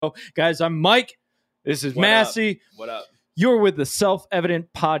Guys, I'm Mike. This is What Massey. Up? What up? You're with the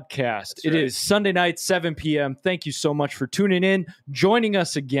Self-Evident Podcast. That's It right. is Sunday night, 7 p.m. Thank you so much for tuning in, joining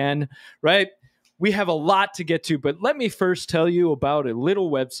us again, right? We have a lot to get to, but let me first tell you about a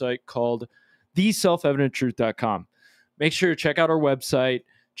little website called theselfevidenttruth.com. Make sure to check out our website.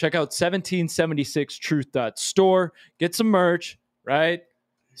 Check out 1776truth.store. Get some merch, right?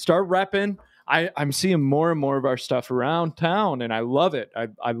 Start repping. I'm seeing more and more of our stuff around town, and I love it.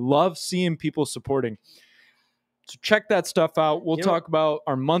 I love seeing people supporting. So check that stuff out. We'll talk about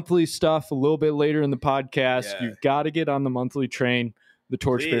our monthly stuff a little bit later in the podcast. Yeah. You've got to get on the monthly train, the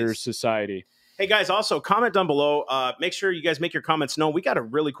Torchbearers Society. Hey, guys, also comment down below. Make sure you guys make your comments known. We got a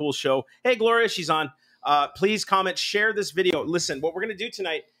really cool show. Hey, Gloria, she's on. Please comment, share this video. Listen, what we're going to do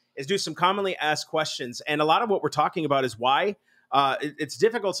tonight is do some commonly asked questions. And a lot of what we're talking about is why it's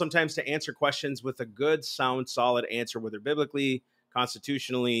difficult sometimes to answer questions with a good, sound, solid answer, whether biblically,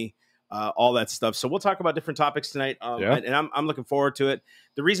 constitutionally, all that stuff. So we'll talk about different topics tonight, and I'm looking forward to it.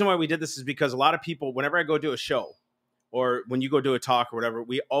 The reason why we did this is because a lot of people, whenever I go do a show or when you go do a talk or whatever,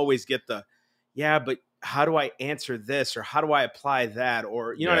 we always get the, but how do I answer this, or how do I apply that?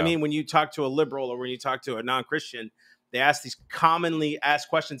 Or, you know what I mean? When you talk to a liberal or when you talk to a non-Christian, they ask these commonly asked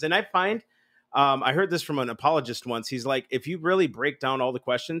questions. And I find, I heard this from an apologist once. He's like, if you really break down all the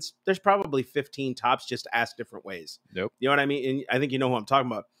questions, there's probably 15 tops just asked different ways. Nope. You know what I mean? And I think you know who I'm talking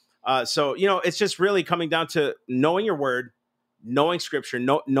about. So, it's just really coming down to knowing your word, knowing scripture,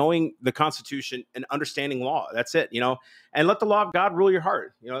 knowing the Constitution, and understanding law. That's it, and let the law of God rule your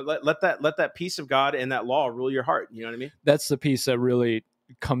heart. Let that peace of God and that law rule your heart. You know what I mean? That's the piece that really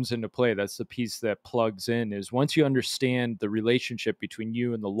comes into play. That's the piece that plugs in, is once you understand the relationship between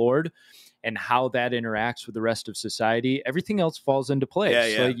you and the Lord and how that interacts with the rest of society, everything else falls into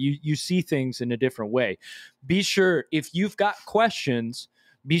place. So you see things in a different way. Be sure, if you've got questions,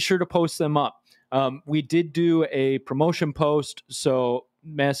 be sure to post them up. We did do a promotion post, so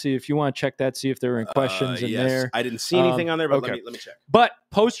Massey, if you want to check that, see if there are any questions in there. I didn't see anything on there, but okay. let me check. But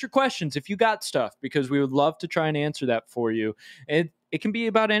post your questions if you got stuff, because we would love to try and answer that for you. And it can be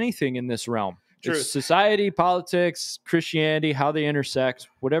about anything in this realm. True. It's society, politics, Christianity, how they intersect,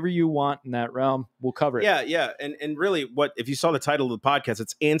 whatever you want in that realm, we'll cover it. Yeah. And really, if you saw the title of the podcast,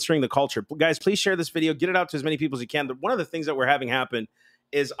 it's Answering the Culture. Guys, please share this video, get it out to as many people as you can. One of the things that we're having happen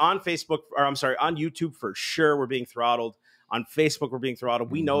is on Facebook, on YouTube for sure, we're being throttled. On Facebook, we're being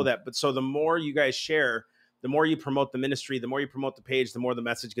throttled. We know that. But so the more you guys share, the more you promote the ministry, the more you promote the page, the more the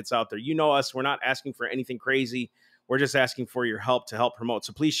message gets out there. You know us. We're not asking for anything crazy. We're just asking for your help to help promote.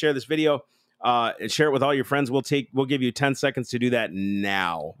 So please share this video and share it with all your friends. We'll give you 10 seconds to do that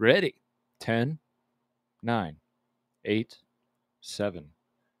now. Ready? 10, 9, 8, 7,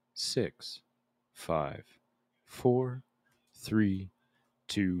 6, 5, 4, 3,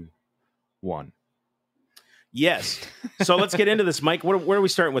 2, 1. Yes. So let's get into this, Mike. Where are we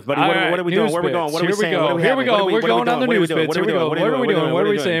starting with, buddy? What are we doing? Where are we going? What are we saying? Here we go. We're going on the news bits. Here we go. What are we doing? What are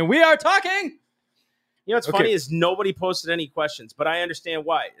we saying? We are talking. What's funny is nobody posted any questions, but I understand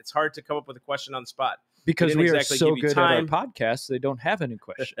why. It's hard to come up with a question on the spot. Because we are so good at our podcast, they don't have any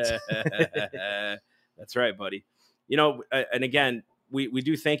questions. That's right, buddy. And again, we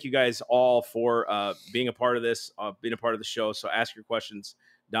do thank you guys all for being a part of this, being a part of the show. So ask your questions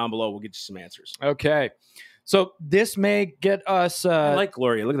down below. We'll get you some answers. Okay. So this may get us... I like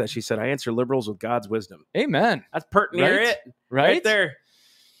Gloria. Look at that. She said, I answer liberals with God's wisdom. Amen. That's pert near it. Right there.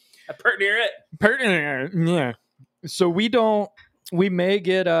 That's pert near it. Pert near it. Yeah. So we may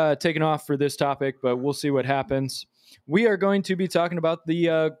get taken off for this topic, but we'll see what happens. We are going to be talking about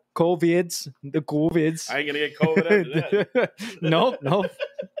the COVIDs. The COVIDs. I ain't going to get COVID after that. Nope.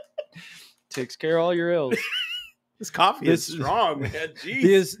 Takes care of all your ills. This coffee is strong, man.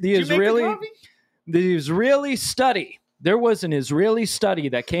 Jeez. The Israeli study. There was an Israeli study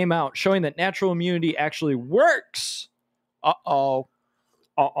that came out showing that natural immunity actually works. Uh-oh.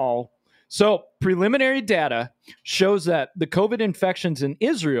 So preliminary data shows that the COVID infections in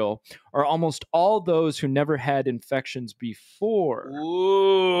Israel are almost all those who never had infections before.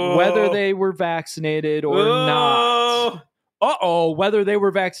 Ooh. Whether they were vaccinated or not. Whether they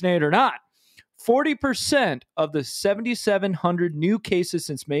were vaccinated or not. 40% of the 7,700 new cases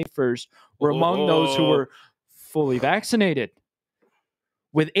since May 1st were among those who were fully vaccinated.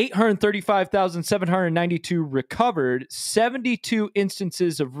 With 835,792 recovered, 72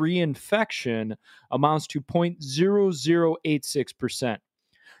 instances of reinfection amounts to 0.0086%.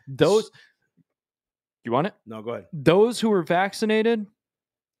 You want it? No, go ahead. Those who were vaccinated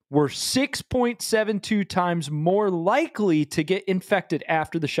were 6.72 times more likely to get infected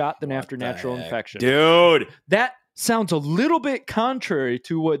after the shot than after natural infection. Dude. That sounds a little bit contrary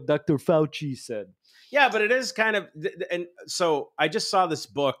to what Dr. Fauci said. Yeah, but it is kind of, and so I just saw this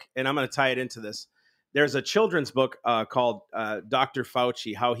book, and I'm going to tie it into this. There's a children's book called Dr.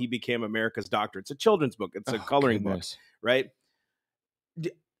 Fauci, How He Became America's Doctor. It's a children's book. It's a coloring book, right?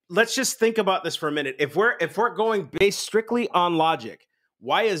 Let's just think about this for a minute. If we're going based strictly on logic,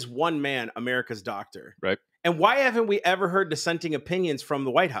 why is one man America's doctor? Right. And why haven't we ever heard dissenting opinions from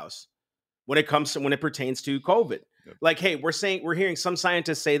the White House when it pertains to COVID? Yep. Like, hey, we're hearing some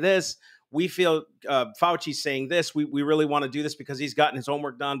scientists say this. We feel Fauci's saying this. We really want to do this because he's gotten his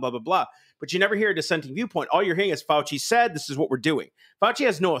homework done, blah, blah, blah. But you never hear a dissenting viewpoint. All you're hearing is Fauci said, this is what we're doing. Fauci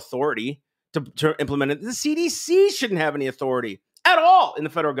has no authority to implement it. The CDC shouldn't have any authority at all in the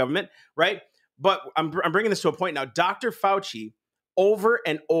federal government, right? But I'm bringing this to a point now. Dr. Fauci, over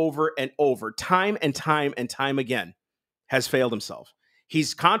and over and over, time and time and time again, has failed himself.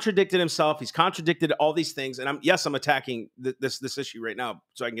 He's contradicted himself. He's contradicted all these things. And I'm attacking this issue right now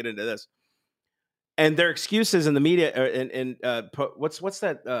so I can get into this. And their excuses in the media what's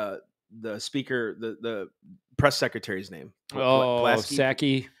that the speaker, the press secretary's name?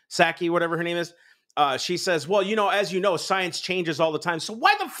 Psaki, whatever her name is. She says, well, as you know, science changes all the time. So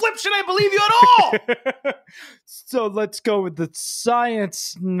why the flip should I believe you at all? So let's go with the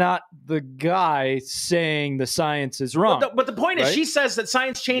science, not the guy saying the science is wrong. But the point is, she says that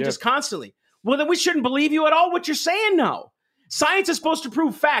science changes constantly. Well, then we shouldn't believe you at all what you're saying now. Science is supposed to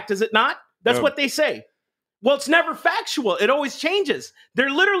prove fact, is it not? That's what they say. Well, it's never factual. It always changes.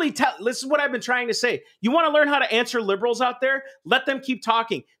 They're literally this is what I've been trying to say. You want to learn how to answer liberals out there? Let them keep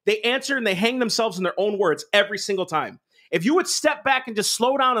talking. They answer and they hang themselves in their own words every single time. If you would step back and just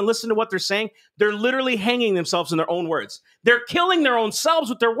slow down and listen to what they're saying, they're literally hanging themselves in their own words. They're killing their own selves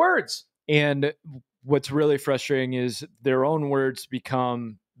with their words. And what's really frustrating is their own words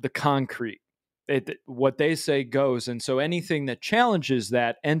become the concrete. What they say goes. And so anything that challenges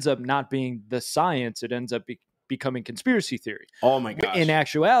that ends up not being the science. It ends up becoming conspiracy theory. Oh my gosh. In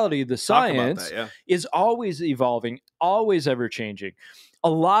actuality, the science is always evolving, always ever changing. A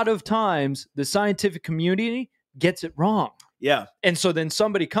lot of times the scientific community gets it wrong. Yeah. And so then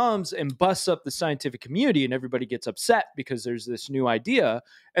somebody comes and busts up the scientific community and everybody gets upset because there's this new idea.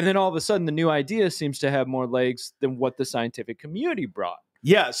 And then all of a sudden the new idea seems to have more legs than what the scientific community brought.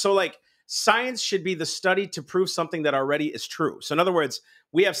 Yeah. So like, science should be the study to prove something that already is true. So in other words,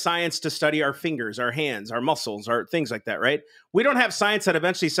 we have science to study our fingers, our hands, our muscles, our things like that, right? We don't have science that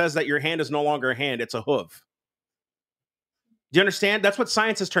eventually says that your hand is no longer a hand, it's a hoof. Do you understand? That's what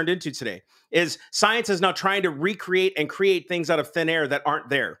science has turned into today. Is science is now trying to recreate and create things out of thin air that aren't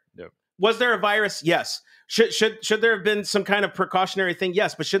there. Yep. Was there a virus? Yes. Should there have been some kind of precautionary thing?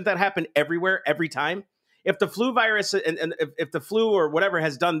 Yes. But shouldn't that happen everywhere, every time? If the flu virus and if the flu or whatever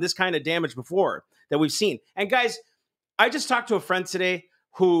has done this kind of damage before that we've seen. And guys, I just talked to a friend today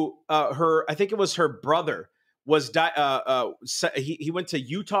who I think it was her brother was he went to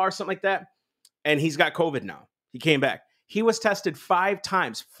Utah or something like that. And he's got COVID now. He came back. He was tested 5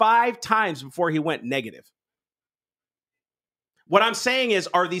 times before he went negative. What I'm saying is,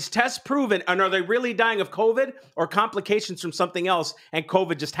 are these tests proven and are they really dying of COVID or complications from something else and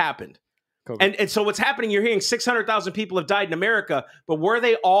COVID just happened? And so what's happening, you're hearing 600,000 people have died in America, but were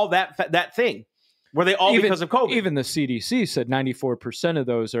they all that thing? Were they all because of COVID? Even the CDC said 94% of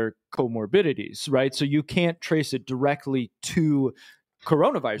those are comorbidities, right? So you can't trace it directly to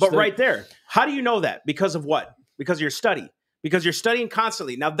coronavirus. But right there, how do you know that? Because of what? Because of your study. Because you're studying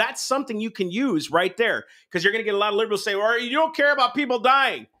constantly. Now, that's something you can use right there because you're going to get a lot of liberals say, well, you don't care about people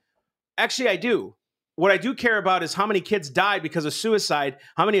dying. Actually, I do. What I do care about is how many kids died because of suicide,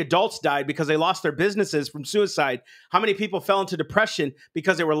 how many adults died because they lost their businesses from suicide, how many people fell into depression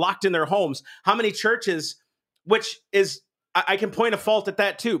because they were locked in their homes, how many churches, which is, I can point a fault at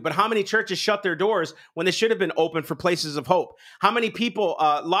that too, but how many churches shut their doors when they should have been open for places of hope? How many people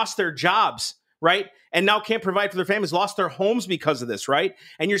lost their jobs, right? And now can't provide for their families, lost their homes because of this, right?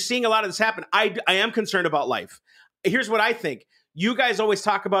 And you're seeing a lot of this happen. I am concerned about life. Here's what I think. You guys always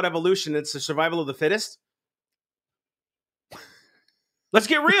talk about evolution. It's the survival of the fittest. Let's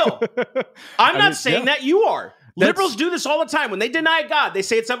get real. I'm not saying that. You are. Liberals do this all the time. When they deny God, they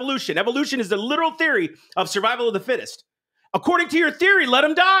say it's evolution. Evolution is the literal theory of survival of the fittest. According to your theory, let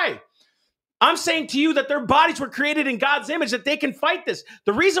them die. I'm saying to you that their bodies were created in God's image, that they can fight this.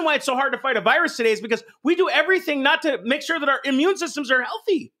 The reason why it's so hard to fight a virus today is because we do everything not to make sure that our immune systems are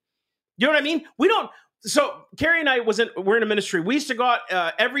healthy. You know what I mean? We don't. So Carrie and I we're in a ministry. We used to go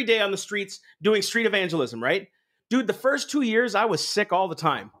out every day on the streets doing street evangelism, right? Dude, the first 2 years, I was sick all the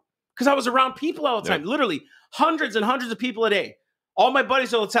time because I was around people all the time, literally hundreds and hundreds of people a day. All my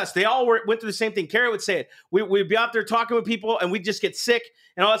buddies will attest. They all went through the same thing. Carrie would say it. We'd be out there talking with people, and we'd just get sick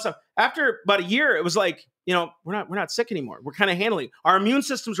and all that stuff. After about a year, it was like, we're not sick anymore. We're kind of handling. Our immune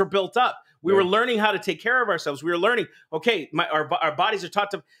systems were built up. We were learning how to take care of ourselves. We were learning, okay, our bodies are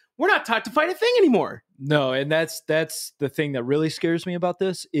taught to, we're not taught to fight a thing anymore. No, and that's the thing that really scares me about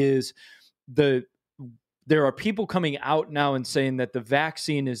this is there are people coming out now and saying that the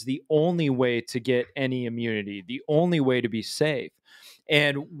vaccine is the only way to get any immunity, the only way to be safe.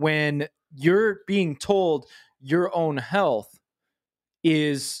 And when you're being told your own health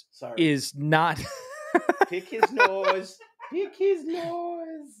is not pick his nose, pick his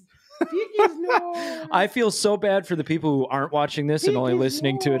nose. Pick his nose. I feel so bad for the people who aren't watching this and only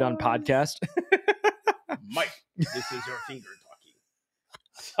listening to it on podcast. Mike, this is your finger talking.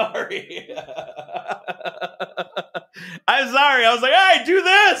 Sorry. I'm sorry. I was like, hey, do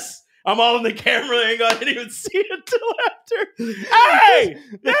this. I'm all in the camera angle. I didn't even see it until after. Hey!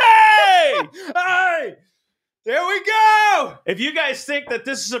 Hey! There we go. If you guys think that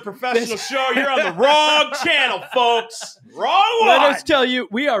this is a professional show, you're on the wrong channel, folks. Wrong one. Let us tell you,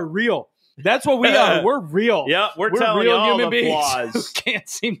 we are real. That's what we are. We're real. Yeah, we're telling real you all human beings applause. who can't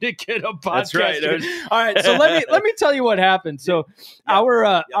seem to get a podcast. That's right. All right, so let me tell you what happened. So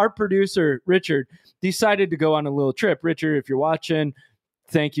our producer Richard decided to go on a little trip. Richard, if you're watching,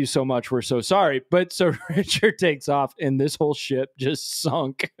 thank you so much. We're so sorry. But so Richard takes off and this whole ship just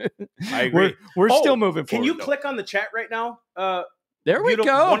sunk. I agree. We're still moving forward. Can you click on the chat right now? There we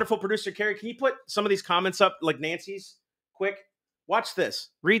go. Wonderful producer Carrie. Can you put some of these comments up like Nancy's? Quick. Watch this.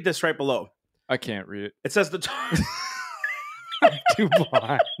 Read this right below. I can't read it. It says I'm too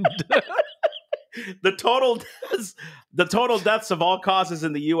blind. The total deaths of all causes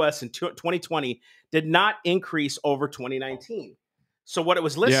in the U.S. in 2020 did not increase over 2019. So what it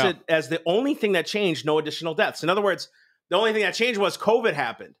was listed as the only thing that changed, no additional deaths. In other words, the only thing that changed was COVID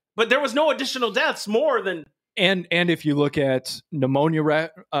happened. But there was no additional deaths more than... And if you look at pneumonia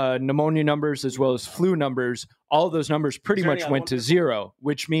numbers as well as flu numbers, all of those numbers pretty much went to zero,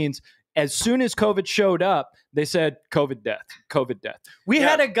 which means as soon as COVID showed up, they said COVID death. We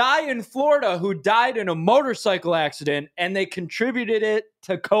had a guy in Florida who died in a motorcycle accident, and they contributed it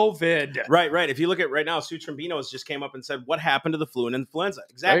to COVID. Right. If you look at right now, Sue Trombino just came up and said, what happened to the flu and influenza?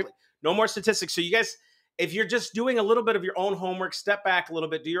 Exactly. Right. No more statistics. So you guys... If you're just doing a little bit of your own homework, step back a little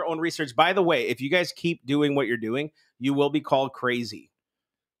bit, do your own research. By the way, if you guys keep doing what you're doing, you will be called crazy.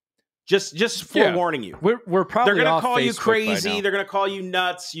 Just forewarning you. We're probably they're going to call you crazy. They're going to call you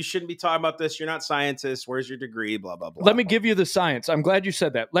nuts. You shouldn't be talking about this. You're not scientists. Where's your degree? Blah, blah, blah. Let me give you the science. I'm glad you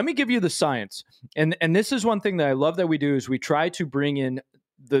said that. Let me give you the science. And this is one thing that I love that we do is we try to bring in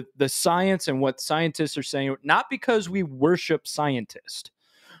the science and what scientists are saying, not because we worship scientists,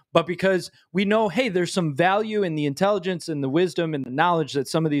 but because we know, hey, there's some value in the intelligence and the wisdom and the knowledge that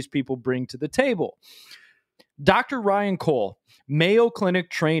some of these people bring to the table. Dr. Ryan Cole, Mayo Clinic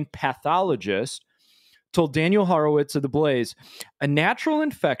trained pathologist, told Daniel Horowitz of The Blaze, a natural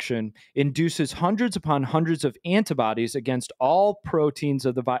infection induces hundreds upon hundreds of antibodies against all proteins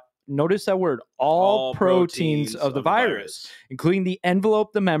of the virus. Notice that word, all proteins of the virus, including the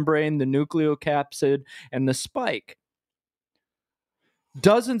envelope, the membrane, the nucleocapsid, and the spike.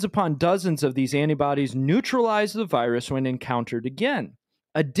 Dozens upon dozens of these antibodies neutralize the virus when encountered again.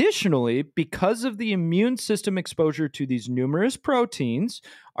 Additionally, because of the immune system exposure to these numerous proteins,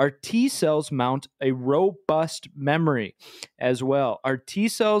 our T cells mount a robust memory as well. Our T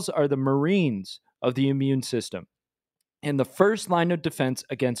cells are the Marines of the immune system and the first line of defense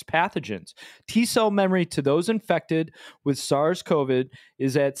against pathogens. T cell memory to those infected with SARS-CoV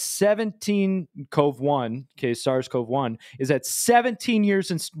is at 17 CoV-1, SARS-CoV-1 is at 17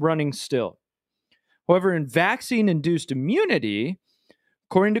 years and running still. However, in vaccine-induced immunity,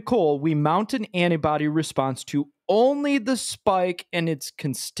 according to Cole, we mount an antibody response to only the spike and its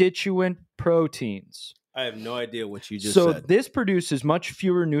constituent proteins. I have no idea what you just said. So this produces much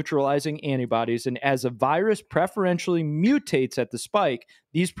fewer neutralizing antibodies, and as a virus preferentially mutates at the spike,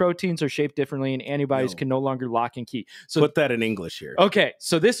 these proteins are shaped differently and antibodies can no longer lock and key. So put that in English here. Okay,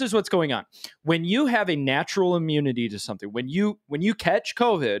 so this is what's going on. When you have a natural immunity to something, when you catch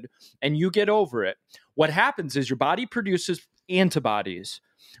COVID and you get over it, what happens is your body produces antibodies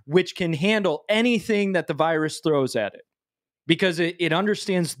which can handle anything that the virus throws at it, because it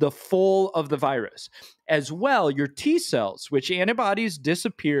understands the full of the virus. As well, your T cells, which antibodies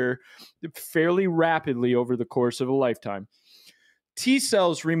disappear fairly rapidly over the course of a lifetime. T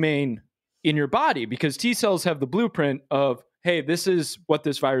cells remain in your body because T cells have the blueprint of, hey, this is what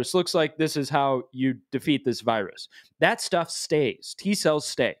this virus looks like. This is how you defeat this virus. That stuff stays. T cells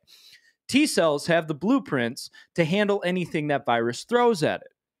stay. T cells have the blueprints to handle anything that virus throws at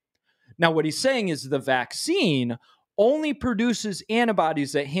it. Now, what he's saying is the vaccine only produces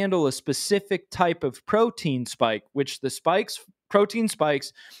antibodies that handle a specific type of protein spike, which protein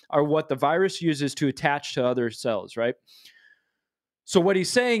spikes are what the virus uses to attach to other cells, right? So what he's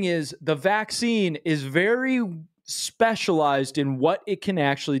saying is the vaccine is very specialized in what it can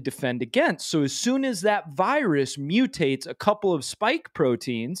actually defend against. So as soon as that virus mutates a couple of spike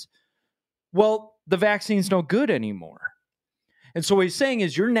proteins, well, the vaccine's no good anymore. And so what he's saying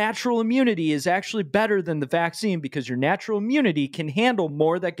is your natural immunity is actually better than the vaccine because your natural immunity can handle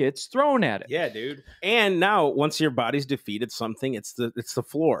more that gets thrown at it. Yeah, dude. And now once your body's defeated something, it's the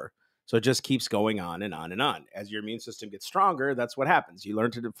floor. So it just keeps going on and on and on. As your immune system gets stronger, that's what happens. You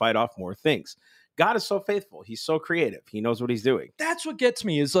learn to fight off more things. God is so faithful. He's so creative. He knows what he's doing. That's what gets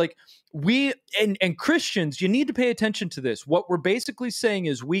me is like we and Christians, you need to pay attention to this. What we're basically saying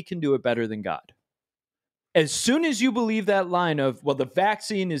is we can do it better than God. As soon as you believe that line of, well, the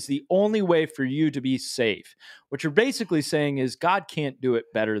vaccine is the only way for you to be safe, what you're basically saying is God can't do it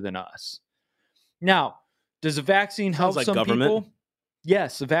better than us. Now, does a vaccine help some people?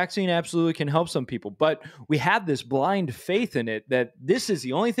 Yes, the vaccine absolutely can help some people, but we have this blind faith in it that this is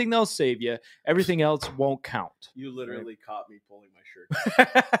the only thing that'll save you. Everything else won't count. You literally caught me pulling my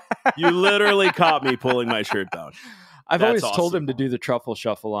shirt down. You literally caught me pulling my shirt down. I've always told him to do the truffle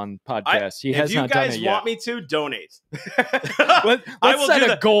shuffle on podcasts. He has not done it yet. If you guys want me to, donate. Let's set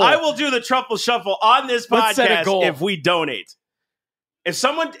a goal. I will do the truffle shuffle on this podcast if we donate. If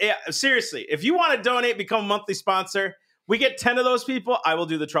someone, seriously, if you want to donate, become a monthly sponsor, we get 10 of those people, I will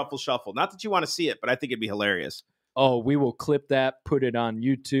do the truffle shuffle. Not that you want to see it, but I think it'd be hilarious. Oh, we will clip that, put it on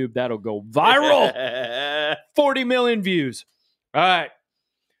YouTube. That'll go viral. 40 million views. All right.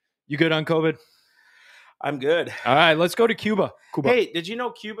 You good on COVID? I'm good. All right, let's go to Cuba. Hey, did you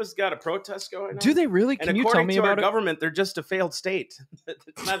know Cuba's got a protest going on? Do they really? Can you tell me about it? According to our government, they're just a failed state.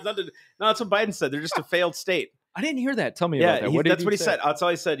 No, that's what Biden said. They're just a failed state. I didn't hear that. Tell me about that. That's what he said. That's all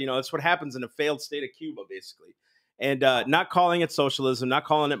he said. You know, that's what happens in a failed state of Cuba, basically. And not calling it socialism, not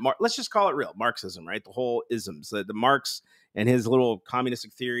calling it let's just call it real Marxism, right? The whole isms, the Marx and his little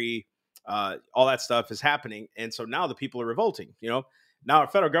communistic theory, all that stuff is happening. And so now the people are revolting, you know. Now our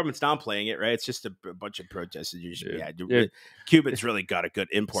federal government's downplaying it, right? It's just a bunch of protests. Cuba's really got a good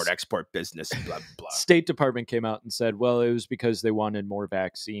import-export business, blah, blah. State Department came out and said, well, it was because they wanted more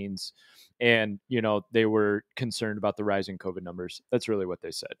vaccines and, you know, they were concerned about the rising COVID numbers. That's really what they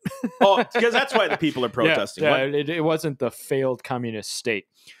said. Oh, because that's why the people are protesting. Yeah, it wasn't the failed communist state.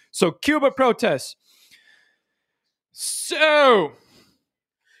 So Cuba protests. So...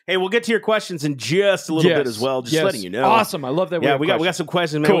 Hey, we'll get to your questions in just a little bit as well. Just letting you know. Awesome. I love that. Yeah, we got some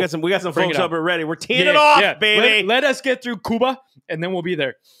questions, man. Cool. We got some folks over ready. We're teeing it off, baby. Let us get through Cuba, and then we'll be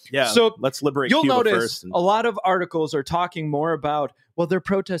there. Yeah. So let's liberate Cuba Cuba first. A lot of articles are talking more about, well, they're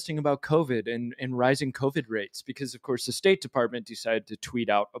protesting about COVID and rising COVID rates because, of course, the State Department decided to tweet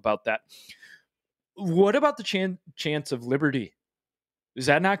out about that. What about the chance of liberty? Does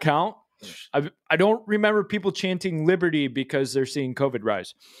that not count? I don't remember people chanting liberty because they're seeing COVID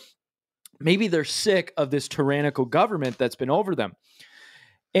rise. Maybe they're sick of this tyrannical government that's been over them.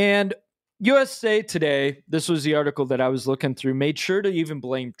 And USA Today, this was the article that I was looking through, made sure to even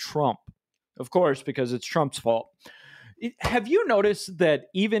blame Trump, of course, because it's Trump's fault. Have you noticed that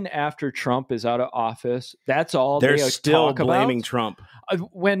even after Trump is out of office, that's all they're still blaming Trump?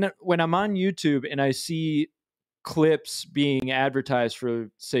 When I'm on YouTube and I see clips being advertised for,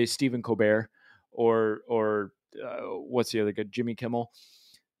 say, Stephen Colbert or what's the other guy, Jimmy Kimmel,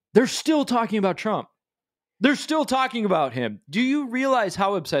 they're still talking about Trump. They're still talking about him. Do you realize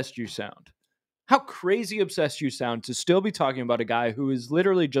how obsessed you sound? How crazy obsessed you sound to still be talking about a guy who is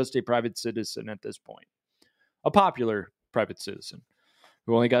literally just a private citizen at this point, a popular private citizen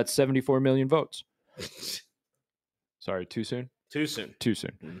who only got 74 million votes. Sorry, too soon? Too soon.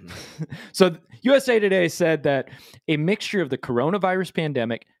 Mm-hmm. So USA Today said that a mixture of the coronavirus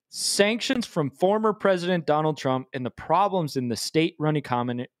pandemic, sanctions from former President Donald Trump, and the problems in the state-run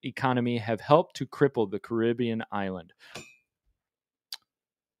economy have helped to cripple the Caribbean island.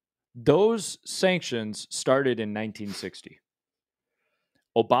 Those sanctions started in 1960.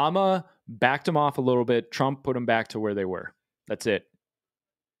 Obama backed them off a little bit. Trump put them back to where they were. That's it.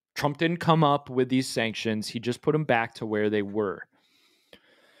 Trump didn't come up with these sanctions. He just put them back to where they were.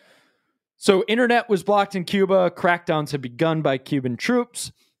 So internet was blocked in Cuba. Crackdowns have begun by Cuban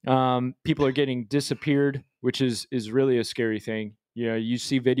troops. People are getting disappeared, which is really a scary thing. You know, you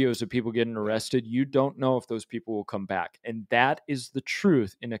see videos of people getting arrested. You don't know if those people will come back. And that is the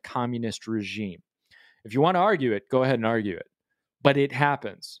truth in a communist regime. If you want to argue it, go ahead and argue it. But it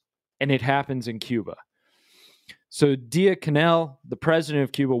happens. and it happens in Cuba. So Díaz-Canel, the president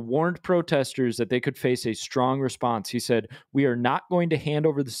of Cuba, warned protesters that they could face a strong response. He said, "We are not going to hand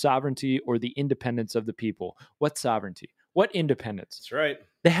over the sovereignty or the independence of the people." What sovereignty? What independence? That's right.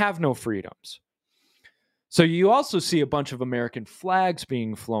 They have no freedoms. So you also see a bunch of American flags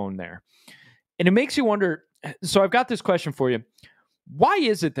being flown there. And it makes you wonder, so I've got this question for you. Why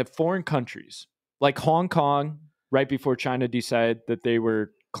is it that foreign countries like Hong Kong, right before China decided that they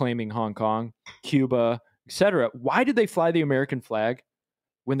were claiming Hong Kong, Cuba, etc., why did they fly the American flag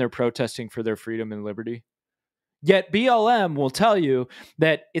when they're protesting for their freedom and liberty? Yet BLM will tell you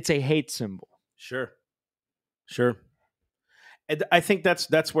that it's a hate symbol. Sure. And I think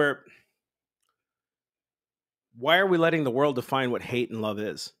that's where, why are we letting the world define what hate and love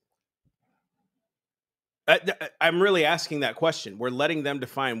is? I'm really asking that question. We're letting them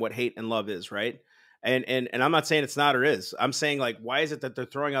define what hate and love is, right? And I'm not saying it's not or is. I'm saying, like, why is it that they're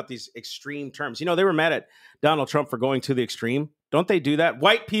throwing out these extreme terms? You know, they were mad at Donald Trump for going to the extreme. Don't they do that?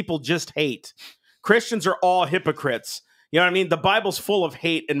 White people just hate. Christians are all hypocrites. You know what I mean? The Bible's full of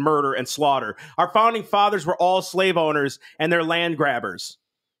hate and murder and slaughter. Our founding fathers were all slave owners and they're land grabbers.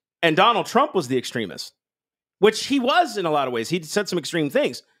 And Donald Trump was the extremist, which he was in a lot of ways. He said some extreme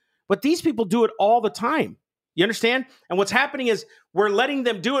things. But these people do it all the time. You understand? And what's happening is we're letting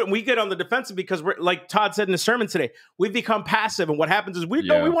them do it, and we get on the defensive because we're, like Todd said in his sermon today, we've become passive. And what happens is we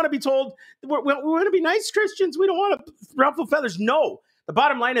want to be told, we want to be nice Christians. We don't want to ruffle feathers. No. The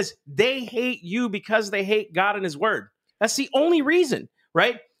bottom line is they hate you because they hate God and his word. That's the only reason,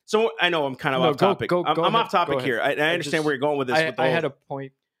 right? So I know I'm kind of off topic. I'm off topic here. I understand where you're going with this. I had a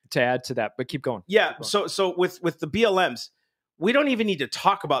point to add to that, but keep going. Yeah. So with the BLMs, we don't even need to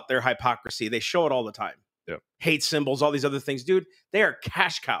talk about their hypocrisy. They show it all the time. Yeah. Hate symbols, all these other things. Dude, they are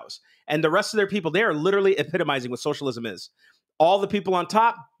cash cows. And the rest of their people, they are literally epitomizing what socialism is. All the people on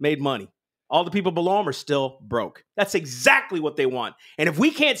top made money. All the people below them are still broke. That's exactly what they want. And if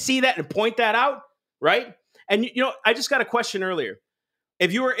we can't see that and point that out, right? And, you know, I just got a question earlier.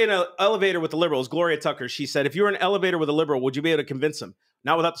 If you were in an elevator with the liberals, Gloria Tucker, she said, if you were in an elevator with a liberal, would you be able to convince them?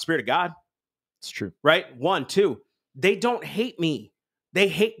 Not without the Spirit of God. It's true. Right? 1, 2. They don't hate me. They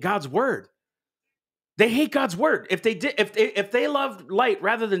hate God's word. They hate God's word. If they loved light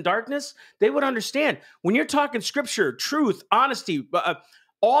rather than darkness, they would understand. When you're talking scripture, truth, honesty,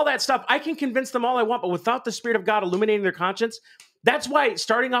 all that stuff, I can convince them all I want, but without the Spirit of God illuminating their conscience, that's why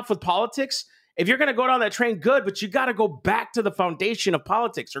starting off with politics, if you're going to go down that train, good, but you got to go back to the foundation of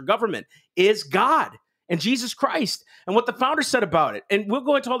politics or government is God and Jesus Christ and what the founder said about it. And we'll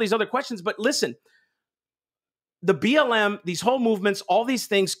go into all these other questions, but listen, the BLM, these whole movements, all these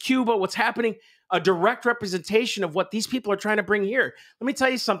things, Cuba, what's happening, a direct representation of what these people are trying to bring here. Let me tell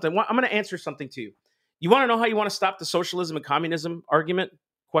you something. I'm going to answer something to you. You want to know how you want to stop the socialism and communism argument?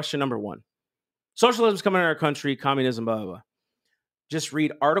 Question number 1. Socialism's coming in our country, communism, blah, blah, blah. Just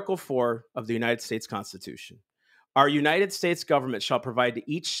read Article 4 of the United States Constitution. Our United States government shall provide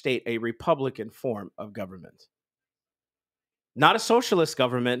to each state a republican form of government. Not a socialist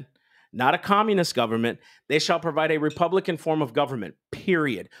government, not a communist government. They shall provide a republican form of government,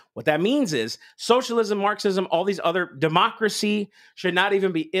 period. What that means is socialism, Marxism, all these other democracy should not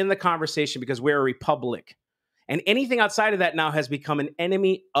even be in the conversation because we're a republic. And anything outside of that now has become an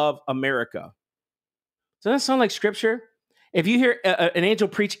enemy of America. Doesn't that sound like scripture? If you hear an angel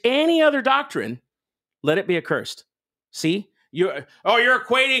preach any other doctrine, let it be accursed. See? You're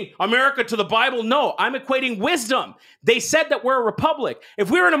equating America to the Bible? No, I'm equating wisdom. They said that we're a republic.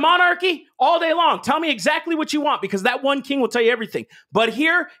 If we were in a monarchy, all day long, tell me exactly what you want because that one king will tell you everything. But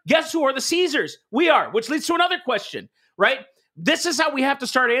here, guess who are the Caesars? We are, which leads to another question, right? This is how we have to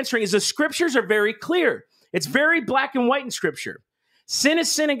start answering is the scriptures are very clear. It's very black and white in scripture. Sin is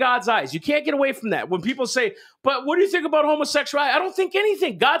sin in God's eyes. You can't get away from that. When people say, but what do you think about homosexuality? I don't think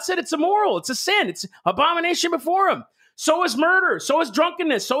anything. God said it's immoral. It's a sin. It's abomination before him. So is murder. So is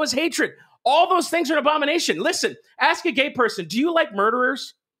drunkenness. So is hatred. All those things are an abomination. Listen, ask a gay person, do you like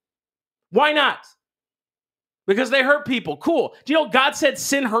murderers? Why not? Because they hurt people. Cool. Do you know God said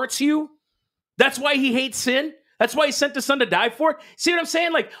sin hurts you? That's why he hates sin. That's why he sent the son to die for it. See what I'm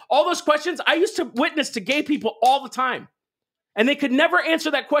saying? Like all those questions, I used to witness to gay people all the time. And they could never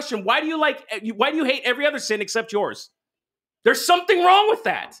answer that question. Why do you hate every other sin except yours? There's something wrong with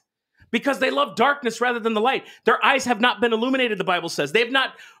that. Because they love darkness rather than the light. Their eyes have not been illuminated, the Bible says. They have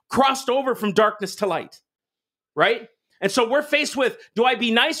not crossed over from darkness to light. Right? And so we're faced with, do I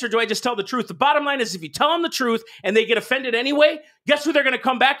be nice or do I just tell the truth? The bottom line is if you tell them the truth and they get offended anyway, guess who they're going to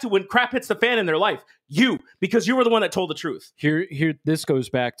come back to when crap hits the fan in their life? You, because you were the one that told the truth. Here, this goes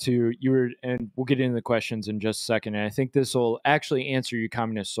back to and we'll get into the questions in just a second. And I think this will actually answer your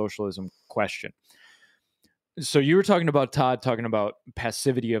communist socialism question. So you were talking about, Todd, talking about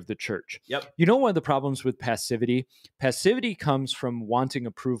passivity of the church. Yep. You know, one of the problems with passivity comes from wanting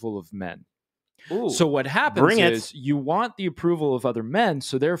approval of men. Ooh, so what happens is you want the approval of other men,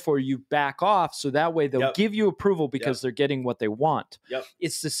 so therefore you back off, so that way they'll give you approval because they're getting what they want.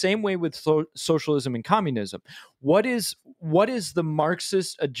 It's the same way with socialism and communism. What is the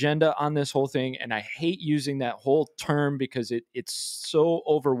Marxist agenda on this whole thing? And I hate using that whole term because it's so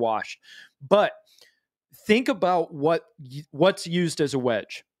overwashed. But think about what's used as a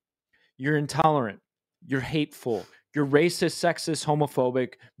wedge. You're intolerant. You're hateful. You're racist, sexist,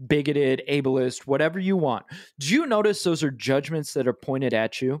 homophobic, bigoted, ableist, whatever you want. Do you notice those are judgments that are pointed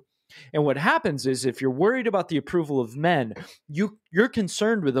at you? And what happens is if you're worried about the approval of men, you're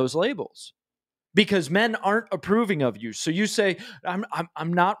concerned with those labels because men aren't approving of you. So you say, I'm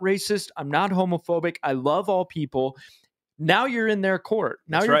not racist. I'm not homophobic. I love all people. Now you're in their court.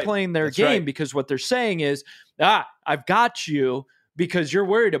 Now you're playing their game because what they're saying is, I've got you because you're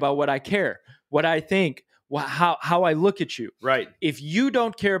worried about what I care, what I think, how I look at you. Right. If you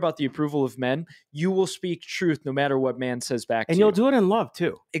don't care about the approval of men, you will speak truth no matter what man says back to you. And you'll do it in love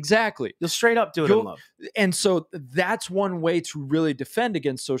too. Exactly. You'll straight up do it in love. And so that's one way to really defend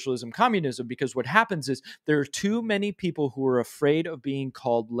against socialism, communism, because what happens is there are too many people who are afraid of being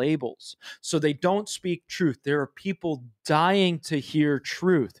called labels. So they don't speak truth. There are people dying to hear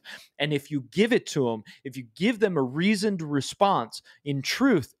truth. And if you give it to them, if you give them a reasoned response in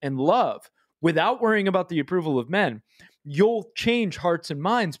truth and love, without worrying about the approval of men, you'll change hearts and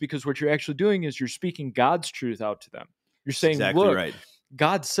minds because what you're actually doing is you're speaking God's truth out to them. You're saying, look,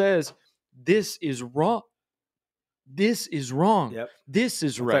 God says this is wrong. This is wrong. Yep. This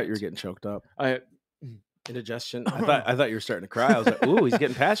is right. I thought you were getting choked up. Indigestion. I thought you were starting to cry. I was like, ooh, he's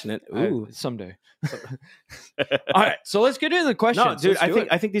getting passionate. Ooh. Someday. All right. So let's get into the questions. No, dude,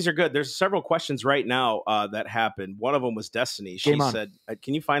 I think these are good. There's several questions right now that happened. One of them was Destiny. She said,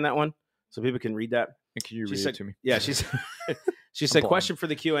 can you find that one? So people can read that. And can you read it to me? Yeah, she said, question for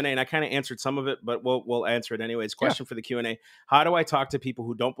the Q&A, and I kind of answered some of it, but we'll answer it anyways. Question for the Q&A. How do I talk to people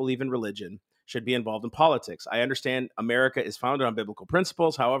who don't believe in religion, should be involved in politics? I understand America is founded on biblical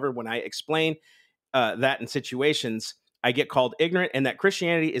principles. However, when I explain that in situations, I get called ignorant and that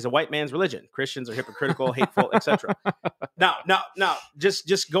Christianity is a white man's religion. Christians are hypocritical, hateful, etc. Now,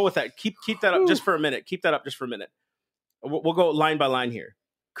 just go with that. Keep that up just for a minute. Keep that up just for a minute. We'll go line by line here.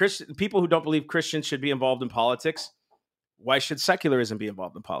 People who don't believe Christians should be involved in politics. Why should secularism be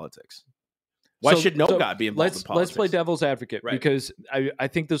involved in politics? Why should God be involved in politics? Let's play devil's advocate because I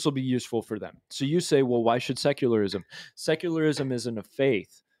think this will be useful for them. So you say, well, why should secularism? Secularism isn't a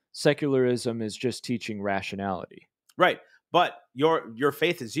faith. Secularism is just teaching rationality. Right. But your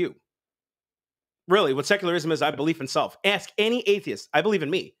faith is you. Really, what secularism is, I believe in self. Ask any atheist. I believe in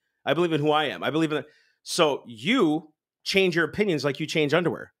me. I believe in who I am. I believe in So you change your opinions like you change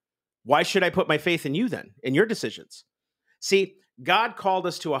underwear. Why should I put my faith in you then, in your decisions? See, God called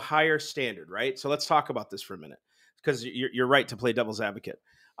us to a higher standard, right? So let's talk about this for a minute, because you're right to play devil's advocate.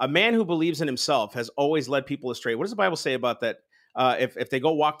 A man who believes in himself has always led people astray. What does the Bible say about that? If they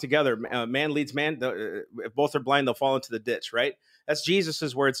go walk together, man leads man. If both are blind, they'll fall into the ditch, right? That's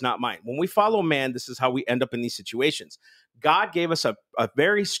Jesus's words, not mine. When we follow man, this is how we end up in these situations. God gave us a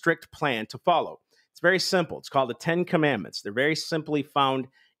very strict plan to follow. It's very simple. It's called the 10 Commandments. They're very simply found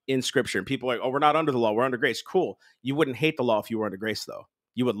in Scripture. And people are like, oh, we're not under the law. We're under grace. Cool. You wouldn't hate the law if you were under grace, though.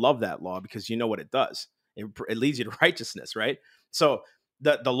 You would love that law because you know what it does. It leads you to righteousness, right? So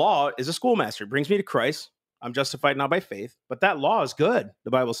the law is a schoolmaster. It brings me to Christ. I'm justified now by faith. But that law is good.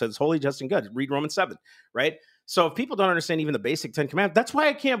 The Bible says it's holy, just, and good. Read Romans 7, right? So if people don't understand even the basic 10 Commandments, that's why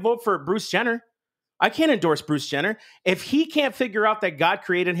I can't vote for Bruce Jenner. I can't endorse Bruce Jenner. If he can't figure out that God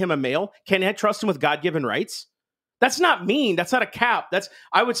created him a male, can I trust him with God-given rights? That's not mean. That's not a cap.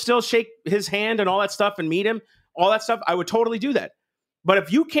 I would still shake his hand and all that stuff and meet him, all that stuff. I would totally do that. But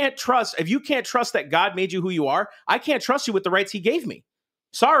if you can't trust that God made you who you are, I can't trust you with the rights he gave me.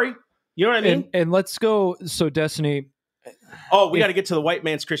 Sorry. You know what I mean? And let's go. So Destiny. Oh, we got to get to the white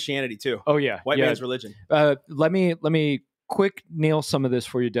man's Christianity too. Oh yeah. White man's religion. Let me quick nail some of this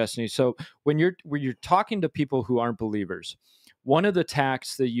for you, Destiny. So when you're talking to people who aren't believers, one of the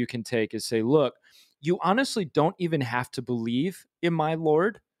tacks that you can take is say, look, you honestly don't even have to believe in my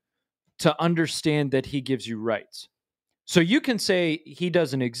Lord to understand that he gives you rights. So you can say he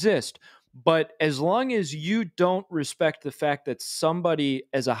doesn't exist, But as long as you don't respect the fact that somebody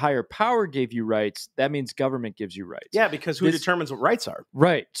as a higher power gave you rights, that means government gives you rights. Yeah, because who determines what rights are?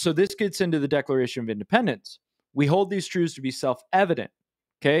 Right. So this gets into the Declaration of Independence. We hold these truths to be self-evident.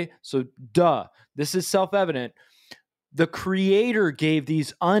 Okay. So this is self-evident. The Creator gave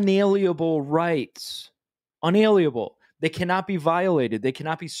these unalienable rights. Unalienable. They cannot be violated. They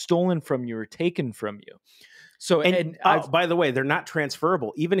cannot be stolen from you or taken from you. So, by the way, they're not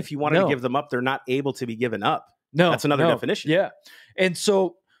transferable. Even if you wanted to give them up, they're not able to be given up. No, that's another definition. Yeah. And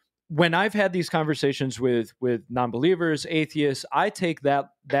so when I've had these conversations with non-believers, atheists, I take that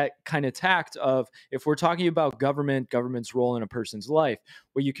kind of tact of, if we're talking about government's role in a person's life,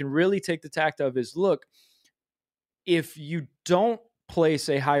 what you can really take the tact of is, look, if you don't place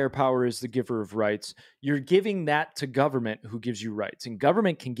a higher power as the giver of rights, you're giving that to government, who gives you rights. And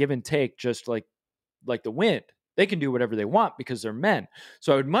government can give and take just like the wind. They can do whatever they want because they're men.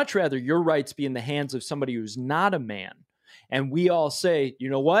 So I would much rather your rights be in the hands of somebody who's not a man. And we all say, you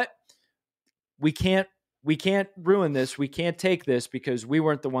know what? We can't ruin this. We can't take this because we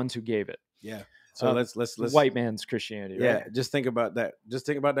weren't the ones who gave it. Yeah. So let's white man's Christianity. Yeah. Right? Just think about that. Just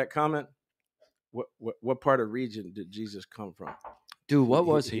think about that comment. What part of region did Jesus come from? Dude, what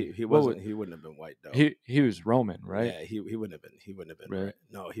was he? He wasn't. He wouldn't have been white though. He was Roman, right? Yeah, he wouldn't have been. He wouldn't have been. Right.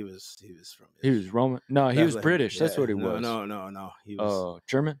 No, he was from. He was Roman. No, he was British. Yeah, that's what he was. No. He was.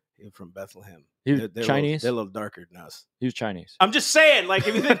 German. He was from Bethlehem. He was Chinese. They're a little darker than us. He was Chinese. I'm just saying, like,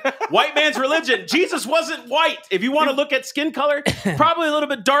 if you think white man's religion, Jesus wasn't white. If you want to look at skin color, probably a little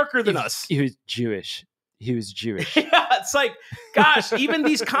bit darker than us. He was Jewish. He was Jewish. Yeah, it's like, gosh, even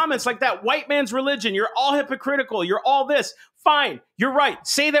these comments like that, white man's religion, you're all hypocritical, you're all this. Fine, you're right.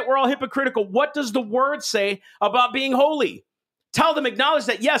 Say that we're all hypocritical. What does the word say about being holy? Tell them, acknowledge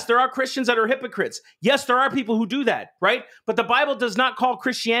that, yes, there are Christians that are hypocrites. Yes, there are people who do that, right? But the Bible does not call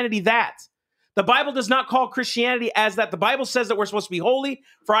Christianity that. The Bible does not call Christianity as that. The Bible says that we're supposed to be holy,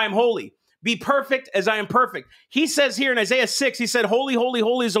 for I am holy. Be perfect as I am perfect. He says here in Isaiah 6, he said, holy, holy,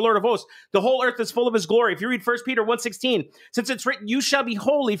 holy is the Lord of hosts. The whole earth is full of his glory. If you read 1 Peter 1:16, since it's written, you shall be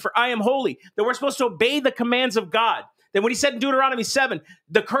holy, for I am holy, that we're supposed to obey the commands of God. Then when he said in Deuteronomy 7,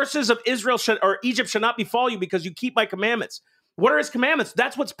 the curses of Israel or Egypt shall not befall you because you keep my commandments. What are his commandments?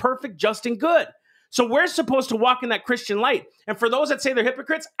 That's what's perfect, just, and good. So we're supposed to walk in that Christian light. And for those that say they're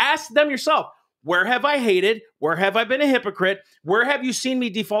hypocrites, ask them yourself, where have I hated? Where have I been a hypocrite? Where have you seen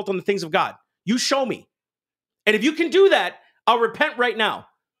me default on the things of God? You show me. And if you can do that, I'll repent right now.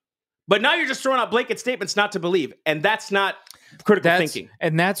 But now you're just throwing out blanket statements not to believe. And that's not critical thinking.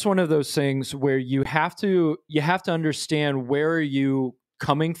 And that's one of those things where you have to understand, where are you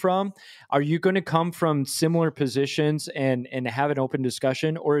coming from? Are you going to come from similar positions and have an open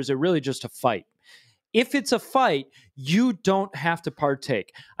discussion? Or is it really just a fight? If it's a fight, you don't have to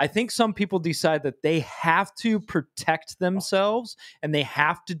partake. I think some people decide that they have to protect themselves and they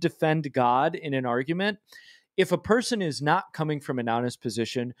have to defend God in an argument. If a person is not coming from an honest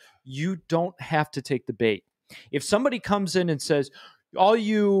position, you don't have to take the bait. If somebody comes in and says, all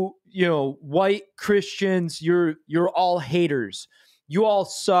you white Christians, you're all haters. You all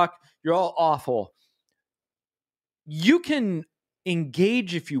suck. You're all awful. You can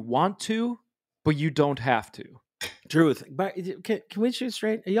engage if you want to, but you don't have to. Truth. But can we shoot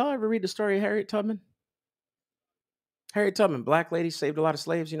straight? Y'all ever read the story of Harriet Tubman? Harriet Tubman, black lady, saved a lot of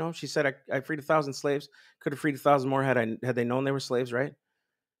slaves. You know, she said, I freed 1,000 slaves. Could have freed 1,000 more had they known they were slaves, right?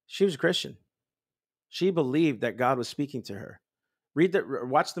 She was a Christian. She believed that God was speaking to her.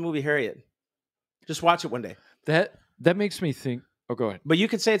 Watch the movie Harriet. Just watch it one day. That makes me think. Oh, go ahead. But you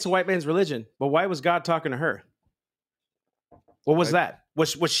could say it's a white man's religion. But why was God talking to her? What was that?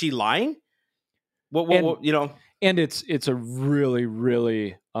 Was she lying? And it's a really,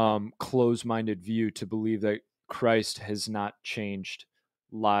 really close-minded view to believe that Christ has not changed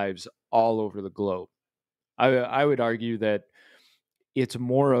lives all over the globe. I would argue that it's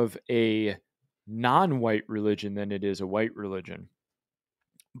more of a non-white religion than it is a white religion.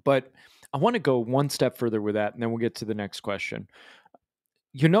 But I want to go one step further with that, and then we'll get to the next question.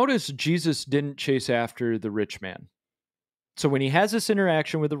 You notice Jesus didn't chase after the rich man. So when he has this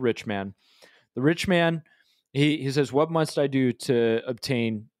interaction with the rich man, he says, what must I do to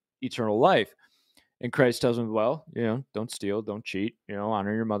obtain eternal life? And Christ tells him, well, don't steal, don't cheat,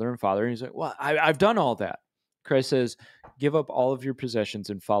 honor your mother and father. And he's like, well, I've done all that. Christ says, give up all of your possessions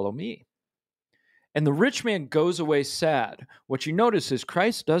and follow me. And the rich man goes away sad. What you notice is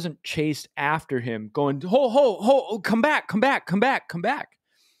Christ doesn't chase after him going, ho, come back.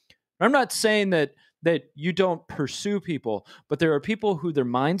 I'm not saying that that you don't pursue people, but there are people who their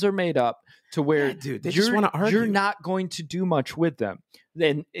minds are made up to where Yeah, dude, they just want to argue. You're not going to do much with them.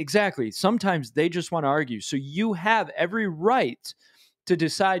 Then exactly, sometimes they just want to argue. So you have every right to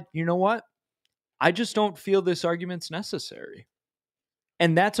decide, you know what? I just don't feel this argument's necessary.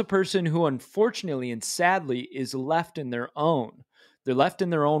 And that's a person who unfortunately and sadly is left in their own. They're left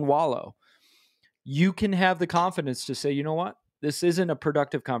in their own wallow. You can have the confidence to say, you know what? This isn't a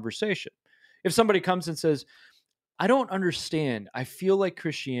productive conversation. If somebody comes and says, I don't understand. I feel like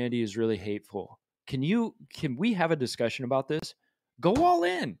Christianity is really hateful. Can we have a discussion about this? Go all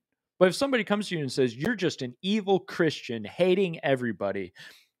in. But if somebody comes to you and says, you're just an evil Christian hating everybody,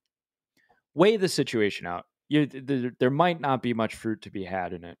 weigh the situation out. There might not be much fruit to be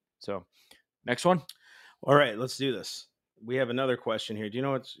had in it. So next one. All right, let's do this. We have another question here. Do you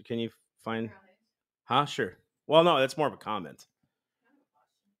know what? Can you find? Huh? Sure. Well, no, that's more of a comment.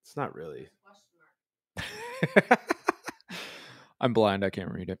 It's not really. I'm blind. I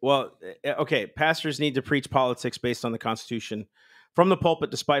can't read it. Well, okay. Pastors need to preach politics based on the Constitution from the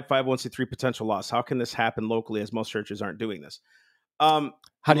pulpit, despite 501c3 potential loss. How can this happen locally, as most churches aren't doing this? How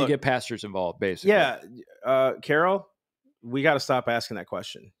do you get pastors involved, basically? Yeah. Carol, we got to stop asking that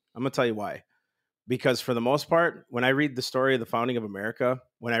question. I'm going to tell you why. Because for the most part, when I read the story of the founding of America,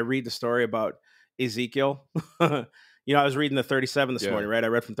 when I read the story about Ezekiel, I was reading the 37 this morning, right? I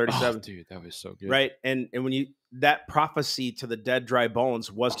read from 37. Oh, dude, that was so good. Right. And when that prophecy to the dead, dry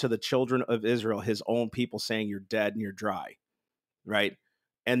bones was to the children of Israel, his own people, saying, you're dead and you're dry. Right.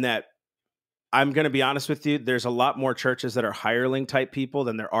 And that, I'm going to be honest with you, there's a lot more churches that are hireling type people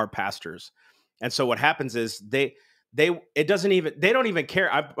than there are pastors. And so what happens is they don't even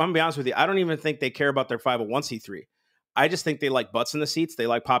care. I'm going to be honest with you. I don't even think they care about their 501c3. I just think they like butts in the seats. They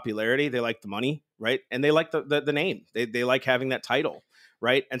like popularity. They like the money, right? And they like the name. They like having that title,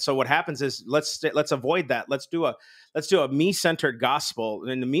 right? And so what happens is let's avoid that. Let's do a me-centered gospel.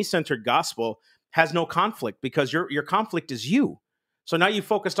 And the me-centered gospel has no conflict because your conflict is you. So now you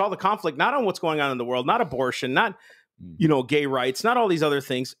focused all the conflict not on what's going on in the world, not abortion, not gay rights, not all these other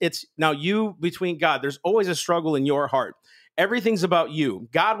things. It's now you between God. There's always a struggle in your heart. Everything's about you.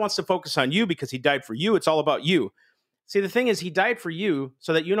 God wants to focus on you because he died for you. It's all about you. See, the thing is, he died for you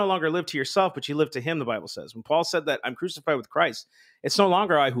so that you no longer live to yourself, but you live to him, the Bible says. When Paul said that I'm crucified with Christ, it's no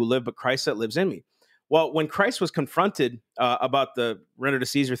longer I who live, but Christ that lives in me. Well, when Christ was confronted about the render to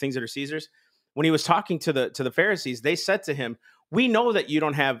Caesar things that are Caesar's, when he was talking to the Pharisees, they said to him, we know that you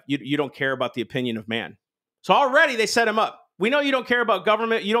don't care about the opinion of man. So already they set him up. We know you don't care about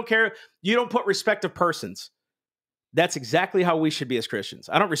government. You don't put respect of persons. That's exactly how we should be as Christians.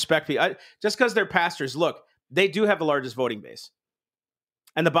 I don't respect people. Just because they're pastors, look, they do have the largest voting base.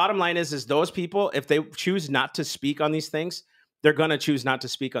 And the bottom line is those people, if they choose not to speak on these things, they're going to choose not to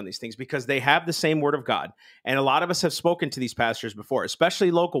speak on these things because they have the same word of God. And a lot of us have spoken to these pastors before,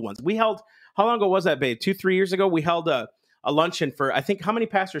 especially local ones. We held, how long ago was that, babe? 2-3 years ago, we held a luncheon for, I think, how many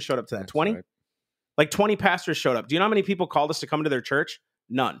pastors showed up to that? 20? Right. Like 20 pastors showed up. Do you know how many people called us to come to their church?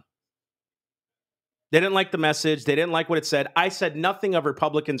 None. They didn't like the message. They didn't like what it said. I said nothing of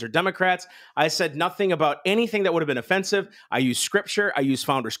Republicans or Democrats. I said nothing about anything that would have been offensive. I used scripture. I used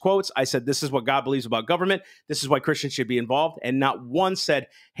founders' quotes. I said, this is what God believes about government. This is why Christians should be involved. And not one said,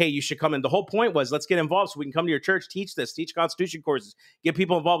 hey, you should come in. The whole point was, let's get involved so we can come to your church, teach this, teach Constitution courses, get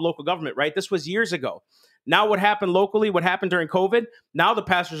people involved in local government, right? This was years ago. Now what happened locally, what happened during COVID, now the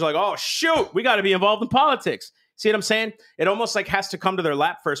pastors are like, oh, shoot, we got to be involved in politics. See what I'm saying? It almost like has to come to their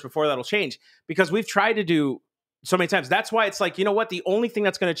lap first before that'll change because we've tried to do so many times. That's why it's like, you know what? The only thing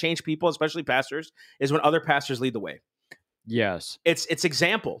that's going to change people, especially pastors, is when other pastors lead the way. Yes. It's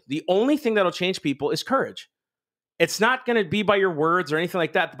example. The only thing that'll change people is courage. It's not going to be by your words or anything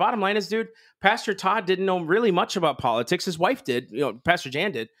like that. The bottom line is, dude, Pastor Todd didn't know really much about politics. His wife did, Pastor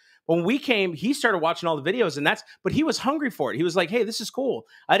Jan did. When we came, he started watching all the videos but he was hungry for it. He was like, hey, this is cool.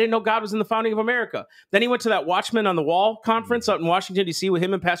 I didn't know God was in the founding of America. Then he went to that Watchman on the Wall conference out in Washington, D.C. with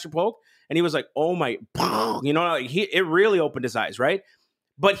him and Pastor Polk. And he was like, oh my, it really opened his eyes, right?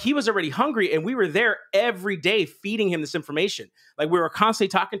 But he was already hungry and we were there every day feeding him this information. Like we were constantly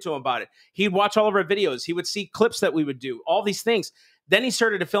talking to him about it. He'd watch all of our videos. He would see clips that we would do, all these things. Then he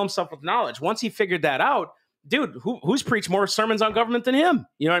started to fill himself with knowledge. Once he figured that out, dude, who's preached more sermons on government than him?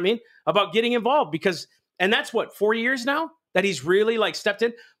 You know what I mean? About getting involved and that's what, 4 years now that he's really like stepped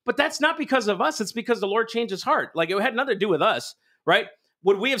in. But that's not because of us. It's because the Lord changed his heart. Like it had nothing to do with us, right?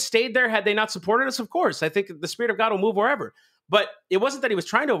 Would we have stayed there had they not supported us? Of course. I think the Spirit of God will move wherever. But it wasn't that he was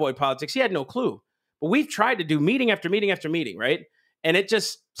trying to avoid politics. He had no clue. But we've tried to do meeting after meeting after meeting, right? And it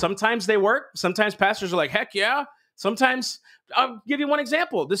just, sometimes they work. Sometimes pastors are like, heck yeah. Sometimes, I'll give you one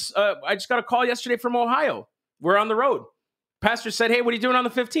example. I just got a call yesterday from Ohio. We're on the road. Pastor said, hey, what are you doing on the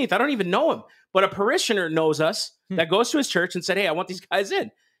 15th? I don't even know him, but a parishioner knows us that goes to his church and said, hey, I want these guys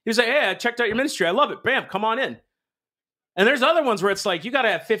in. He was like, hey, I checked out your ministry. I love it. Bam, come on in. And there's other ones where it's like, you got to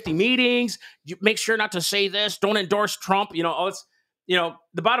have 50 meetings. You make sure not to say this. Don't endorse Trump. The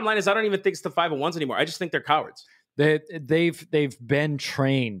bottom line is I don't even think it's the 501s anymore. I just think they're cowards. They've been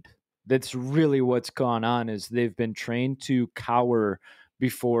trained. That's really what's gone on, is they've been trained to cower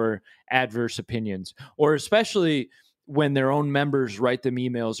before adverse opinions, or especially when their own members write them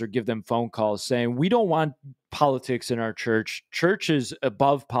emails or give them phone calls saying, we don't want politics in our church. Church is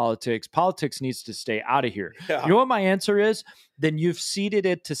above politics. Politics needs to stay out of here. Yeah. You know what my answer is? Then you've ceded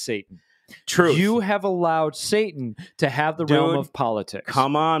it to Satan. Truth. You have allowed Satan to have the realm of politics.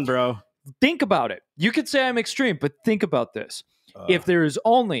 Come on, bro. Think about it. You could say I'm extreme, but think about this. If there is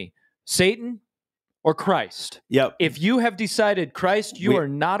only Satan or Christ, yep. If you have decided Christ, you are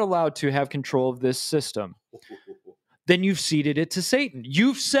not allowed to have control of this system, then you've ceded it to Satan.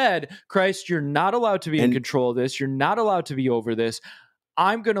 You've said, Christ, you're not allowed to be in control of this. You're not allowed to be over this.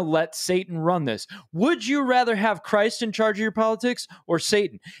 I'm going to let Satan run this. Would you rather have Christ in charge of your politics or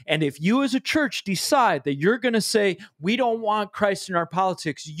Satan? And if you as a church decide that you're going to say, we don't want Christ in our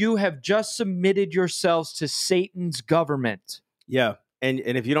politics, you have just submitted yourselves to Satan's government. Yeah. And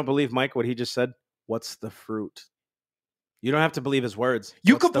if you don't believe Mike, what he just said, what's the fruit? You don't have to believe his words.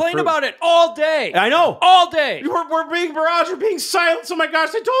 You complain about it all day. I know. All day. We're being barraged. We're being silenced. Oh my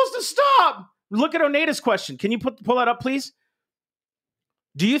gosh, they told us to stop. Look at Oneida's question. Can you pull that up, please?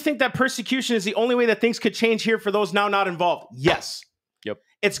 Do you think that persecution is the only way that things could change here for those now not involved? Yes. Yep.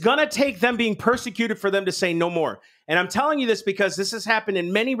 It's going to take them being persecuted for them to say no more. And I'm telling you this because this has happened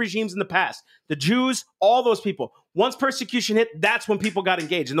in many regimes in the past. The Jews, all those people. Once persecution hit, that's when people got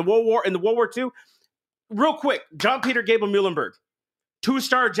engaged. In the World War II, real quick, John Peter Gabel Muhlenberg,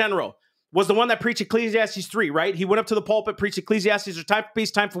 2-star general, was the one that preached Ecclesiastes 3, right? He went up to the pulpit, preached Ecclesiastes, or time for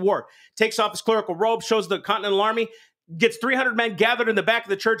peace, time for war. Takes off his clerical robe, shows the Continental Army, gets 300 men gathered in the back of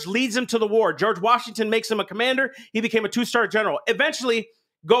the church, leads them to the war. George Washington makes him a commander. He became a 2-star general. Eventually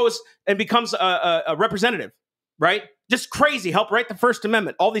goes and becomes a representative, right? Just crazy. Helped write the First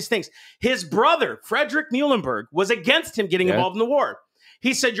Amendment, all these things. His brother, Frederick Muhlenberg, was against him getting involved in the war.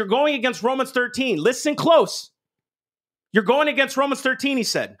 He said, you're going against Romans 13. Listen close. You're going against Romans 13, he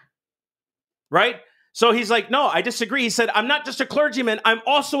said. Right? So he's like, no, I disagree. He said, I'm not just a clergyman. I'm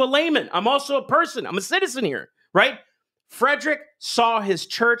also a layman. I'm also a person. I'm a citizen here. Right? Frederick saw his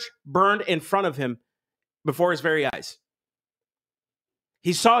church burned in front of him before his very eyes.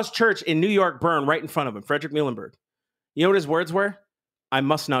 He saw his church in New York burn right in front of him, Frederick Muhlenberg. You know what his words were? I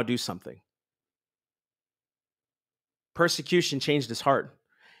must now do something. Persecution changed his heart.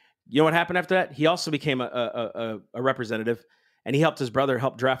 You know what happened after that? He also became a representative, and he helped his brother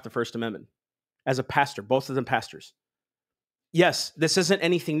help draft the First Amendment as a pastor, both of them pastors. Yes, this isn't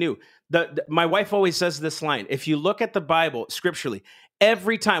anything new. My wife always says this line. If you look at the Bible scripturally,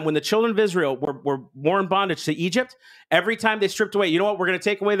 every time when the children of Israel were more in bondage to Egypt, every time they stripped away, you know what? We're going to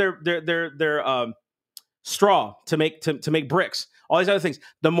take away their straw to make bricks, all these other things.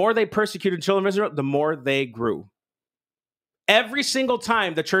 The more they persecuted the children of Israel, the more they grew. Every single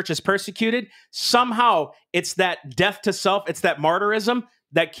time the church is persecuted, somehow it's that death to self, it's that martyrism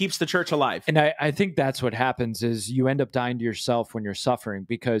that keeps the church alive. And I think that's what happens is you end up dying to yourself when you're suffering,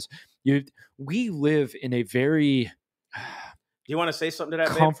 because we live in a very... Do you want to say something to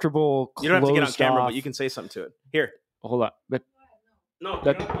that, comfortable, babe? You don't have to get on camera, but you can say something to it. Here. Hold on. But no, you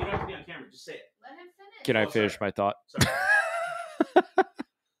don't have to be on camera. Just say it. Let him finish. Can I finish my thought?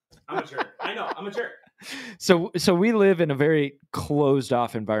 I'm a jerk. I know. I'm a jerk. So we live in a very closed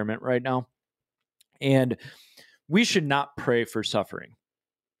off environment right now, and we should not pray for suffering.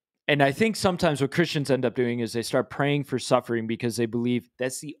 And I think sometimes what Christians end up doing is they start praying for suffering because they believe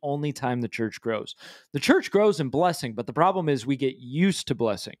that's the only time the church grows. The church grows in blessing, but the problem is we get used to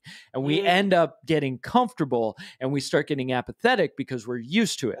blessing, and we end up getting comfortable, and we start getting apathetic because we're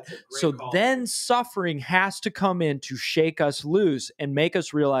used to it. So then suffering has to come in to shake us loose and make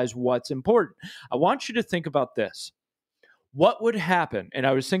us realize what's important. I want you to think about this. What would happen, and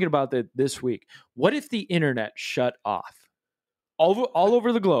I was thinking about that this week, what if the internet shut off? All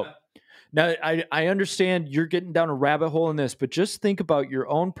over the globe. Now, I understand you're getting down a rabbit hole in this, but just think about your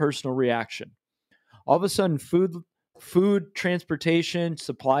own personal reaction. All of a sudden, food, transportation,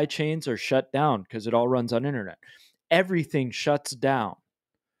 supply chains are shut down because it all runs on internet. Everything shuts down.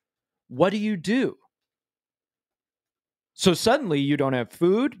 What do? So suddenly you don't have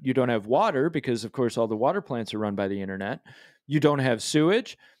food, you don't have water because, of course, all the water plants are run by the internet. You don't have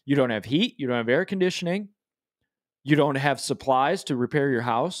sewage, you don't have heat, you don't have air conditioning. You don't have supplies to repair your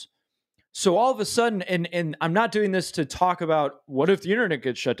house. So all of a sudden, and I'm not doing this to talk about what if the internet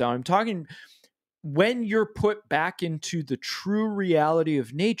gets shut down. I'm talking when you're put back into the true reality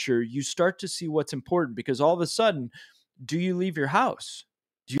of nature, you start to see what's important, because all of a sudden, do you leave your house?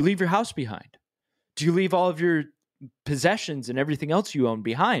 Do you leave your house behind? Do you leave all of your possessions and everything else you own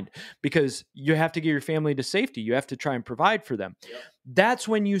behind? Because you have to get your family to safety. You have to try and provide for them. Yep. That's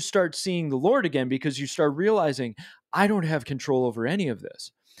when you start seeing the Lord again, because you start realizing, I don't have control over any of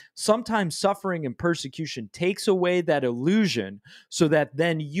this. Sometimes suffering and persecution takes away that illusion, so that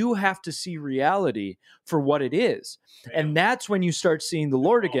then you have to see reality for what it is. And that's when you start seeing the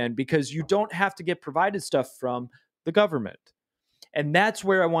Lord again, because you don't have to get provided stuff from the government. And that's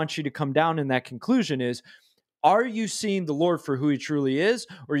where I want you to come down in that conclusion is, are you seeing the Lord for who he truly is?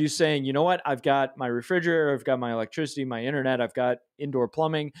 Or are you saying, you know what, I've got my refrigerator, I've got my electricity, my internet, I've got indoor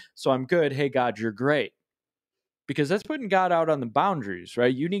plumbing, so I'm good. Hey, God, you're great. Because that's putting God out on the boundaries,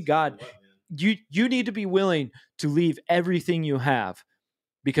 right? You need God. You need to be willing to leave everything you have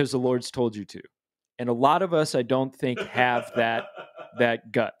because the Lord's told you to. And a lot of us, I don't think, have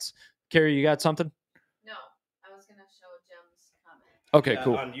that guts. Carrie, you got something? No, I was going to show Jem's comment. Okay,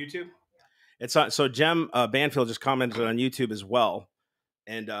 cool. On YouTube? Yeah. It's on, so Jem Banfield just commented on YouTube as well.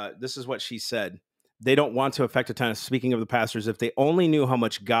 And this is what she said. They don't want to affect a time. Speaking of the pastors, if they only knew how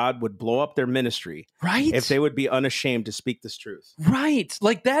much God would blow up their ministry, right? If they would be unashamed to speak this truth. Right.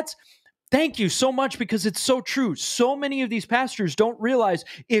 Like that's, thank you so much, because it's so true. So many of these pastors don't realize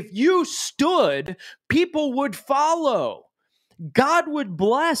if you stood, people would follow. God would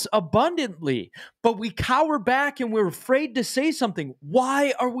bless abundantly, but we cower back and we're afraid to say something.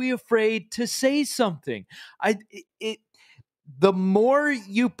 Why are we afraid to say something? The more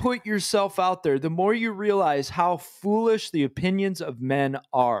you put yourself out there, the more you realize how foolish the opinions of men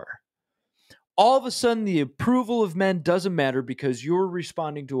are. All of a sudden, the approval of men doesn't matter because you're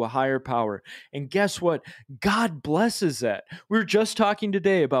responding to a higher power. And guess what? God blesses that. We were just talking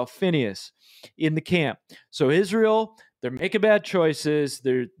today about Phinehas in the camp. So Israel, they're making bad choices.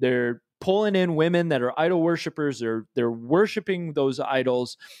 They're pulling in women that are idol worshipers. They're worshiping those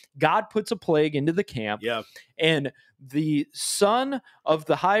idols. God puts a plague into the camp. Yeah. And the son of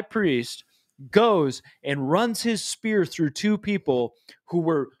the high priest goes and runs his spear through two people who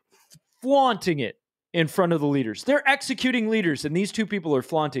were flaunting it in front of the leaders. They're executing leaders, and these two people are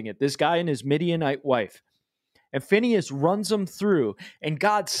flaunting it. This guy and his Midianite wife. And Phinehas runs them through, and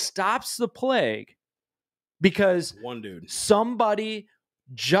God stops the plague because one dude, somebody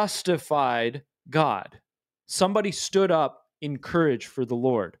justified God. Somebody stood up in courage for the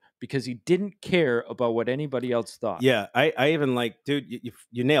Lord because he didn't care about what anybody else thought. Yeah, I even like, dude,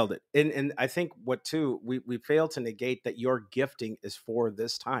 you nailed it. And I think what too, we fail to negate that your gifting is for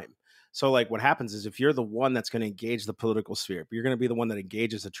this time. So like what happens is if you're the one that's going to engage the political sphere, if you're going to be the one that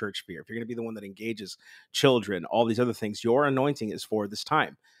engages the church sphere, if you're going to be the one that engages children, all these other things, your anointing is for this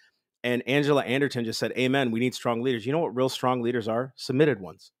time. And Angela Anderton just said, amen, we need strong leaders. You know what real strong leaders are? Submitted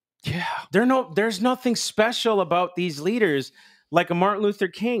ones. Yeah. There's nothing special about these leaders like a Martin Luther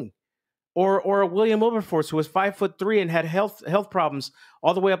King or a William Wilberforce, who was 5'3" and had health problems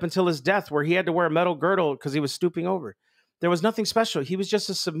all the way up until his death, where he had to wear a metal girdle because he was stooping over. There was nothing special. He was just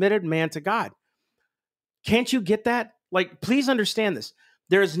a submitted man to God. Can't you get that? Like, please understand this.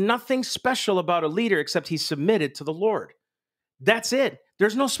 There is nothing special about a leader except he's submitted to the Lord. That's it.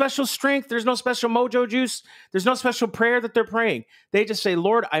 There's no special strength. There's no special mojo juice. There's no special prayer that they're praying. They just say,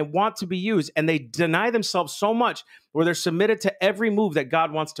 Lord, I want to be used. And they deny themselves so much where they're submitted to every move that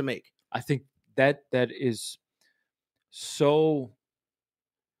God wants to make. I think that is so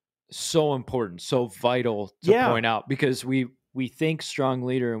important, so vital to point out, because we think strong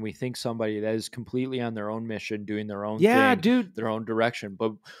leader and we think somebody that is completely on their own mission, doing their own thing, dude, their own direction.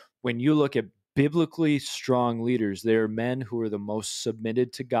 But when you look at biblically strong leaders, they're men who are the most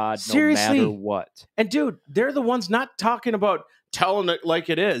submitted to God. Seriously. No matter what. And dude, they're the ones not talking about telling it like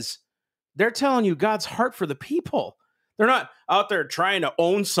it is. They're telling you God's heart for the people. They're not out there trying to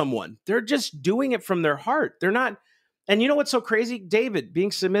own someone. They're just doing it from their heart. They're not. And you know what's so crazy? David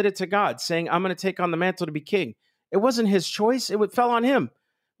being submitted to God, saying, I'm going to take on the mantle to be king. It wasn't his choice. It fell on him.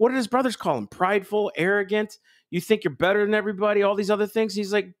 What did his brothers call him? Prideful, arrogant. You think you're better than everybody, all these other things.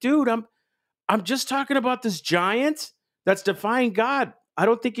 He's like, dude, I'm just talking about this giant that's defying God. I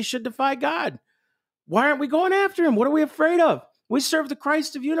don't think you should defy God. Why aren't we going after him? What are we afraid of? We serve the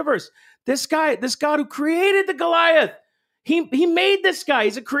Christ of universe. This God who created the Goliath. He made this guy.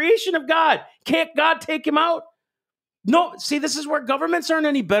 He's a creation of God. Can't God take him out? No. See, this is where governments aren't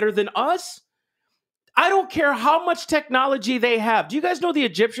any better than us. I don't care how much technology they have. Do you guys know the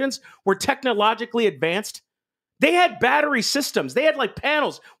Egyptians were technologically advanced? They had battery systems. They had like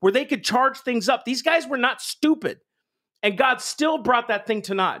panels where they could charge things up. These guys were not stupid. And God still brought that thing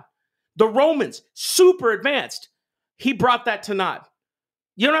to naught. The Romans, super advanced. He brought that to naught.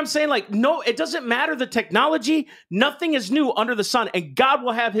 You know what I'm saying? Like, no, it doesn't matter the technology. Nothing is new under the sun, and God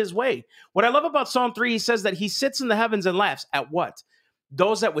will have his way. What I love about Psalm 3, he says that he sits in the heavens and laughs at what?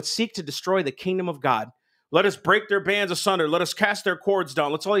 Those that would seek to destroy the kingdom of God. Let us break their bands asunder. Let us cast their cords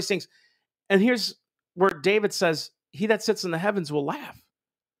down. Let's all these things. And here's where David says, he that sits in the heavens will laugh.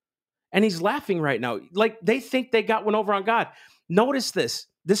 And he's laughing right now. Like they think they got one over on God. Notice this.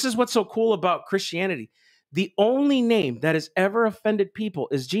 This is what's so cool about Christianity. The only name that has ever offended people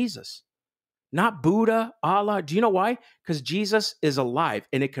is Jesus, not Buddha, Allah. Do you know why? Because Jesus is alive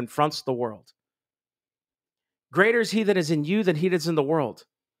and it confronts the world. Greater is he that is in you than he that is in the world.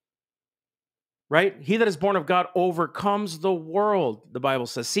 Right? He that is born of God overcomes the world, the Bible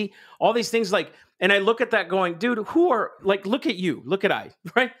says. See, all these things like, and I look at that going, dude, who are, like, look at you, look at I,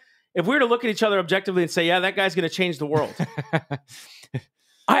 right? If we were to look at each other objectively and say, yeah, that guy's going to change the world.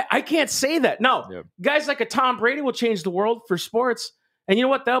 I can't say that. No, Yep. Guys like a Tom Brady will change the world for sports. And you know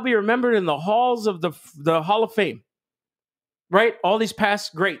what? They'll be remembered in the halls of the Hall of Fame, right? All these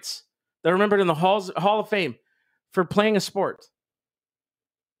past greats. They're remembered in the Hall of Fame for playing a sport,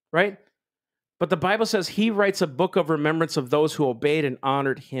 right? But the Bible says he writes a book of remembrance of those who obeyed and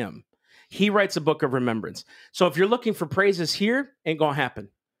honored him. He writes a book of remembrance. So if you're looking for praises here, ain't going to happen.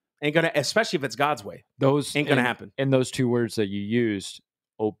 Ain't going to, especially if it's God's way. Those ain't going to happen. And those two words that you used,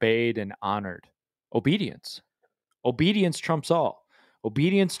 obeyed and honored. Obedience. Obedience trumps all.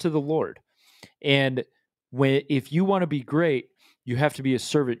 Obedience to the Lord. And if you want to be great, you have to be a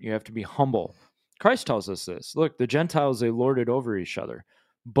servant. You have to be humble. Christ tells us this. Look, the Gentiles, they lord it over each other.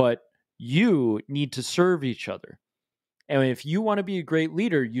 But you need to serve each other. And if you want to be a great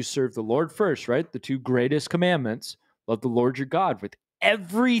leader, you serve the Lord first, right? The two greatest commandments: love the Lord your God with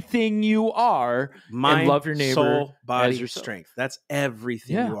everything you are, mind, and love your neighbor, soul, body, as yourself. strength. That's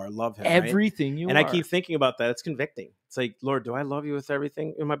everything you are. Love him. Everything right? you and are. I keep thinking about that. It's convicting. It's like, Lord, do I love you with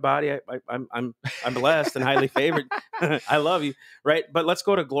everything in my body? I'm blessed and highly favored. I love you, right? But let's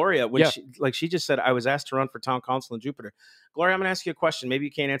go to Gloria. When she just said, I was asked to run for town council in Jupiter. Gloria, I'm going to ask you a question. Maybe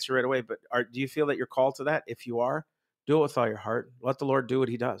you can't answer right away, but do you feel that you're called to that? If you are, do it with all your heart. Let the Lord do what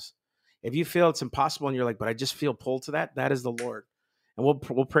he does. If you feel it's impossible and you're like, but I just feel pulled to that, that is the Lord. And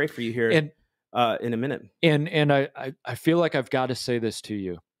we'll pray for you here in a minute. And I feel like I've got to say this to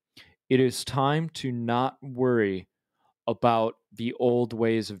you. It is time to not worry about the old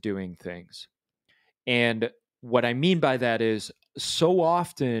ways of doing things. And what I mean by that is, so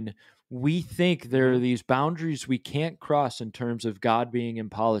often we think there are these boundaries we can't cross in terms of God being in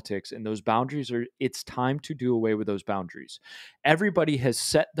politics. And those boundaries it's time to do away with those boundaries. Everybody has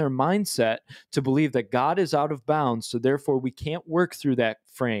set their mindset to believe that God is out of bounds. So therefore we can't work through that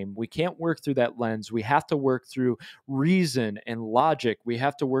frame. We can't work through that lens. We have to work through reason and logic. We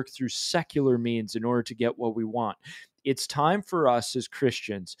have to work through secular means in order to get what we want. It's time for us as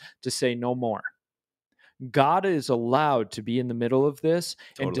Christians to say no more. God is allowed to be in the middle of this.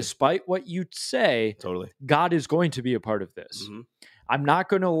 Totally. And despite what you say, God is going to be a part of this. Mm-hmm. I'm not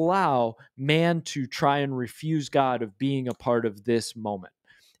going to allow man to try and refuse God of being a part of this moment.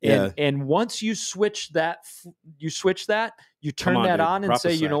 And once you switch that, you turn that on and prophesy.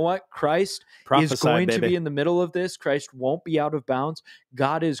 Say, you know what? Christ is going to be in the middle of this. Christ won't be out of bounds.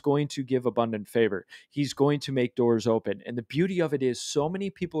 God is going to give abundant favor. He's going to make doors open. And the beauty of it is, so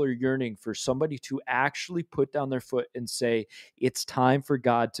many people are yearning for somebody to actually put down their foot and say, it's time for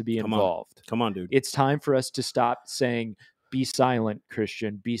God to be involved. Come on, dude. It's time for us to stop saying, be silent,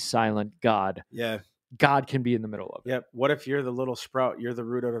 Christian. Be silent, God. Yeah. God can be in the middle of it. Yep. What if you're the little sprout? You're the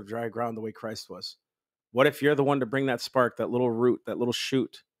root out of dry ground the way Christ was. What if you're the one to bring that spark, that little root, that little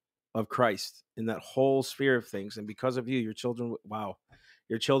shoot of Christ in that whole sphere of things? And because of you, your children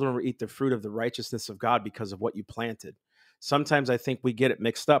will eat the fruit of the righteousness of God because of what you planted. Sometimes I think we get it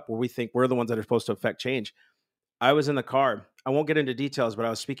mixed up where we think we're the ones that are supposed to affect change. I was in the car. I won't get into details, but I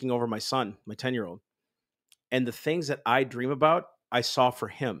was speaking over my son, my 10-year-old. And the things that I dream about, I saw for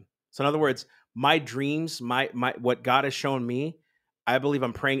him. So in other words, my dreams, my what God has shown me, I believe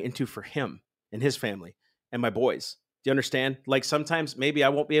I'm praying into for him and his family and my boys. Do you understand? Like sometimes maybe I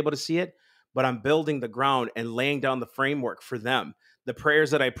won't be able to see it, but I'm building the ground and laying down the framework for them. The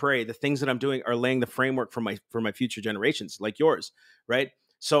prayers that I pray, the things that I'm doing are laying the framework for my future generations, like yours, right?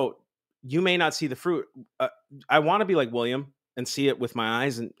 So you may not see the fruit. I want to be like William and see it with my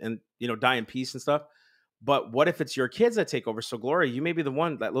eyes and die in peace and stuff. But what if it's your kids that take over? So Gloria, you may be the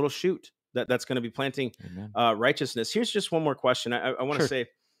one, that little shoot that's going to be planting righteousness. Here's just one more question. I want to say,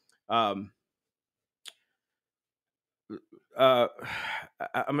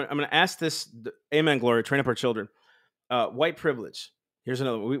 I'm going to ask this. Amen, Gloria. Train up our children. White privilege. Here's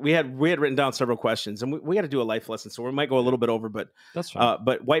another one. We had written down several questions, and we got to do a life lesson, so we might go a little bit over, but That's fine.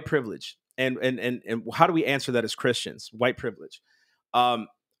 but white privilege, and how do we answer that as Christians? White privilege. I'm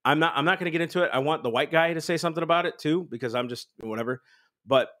not going to get into it. I want the white guy to say something about it too, because I'm just whatever.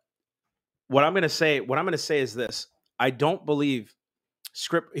 But what I'm going to say is this: I don't believe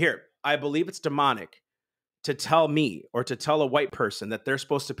script here. I believe it's demonic to tell me or to tell a white person that they're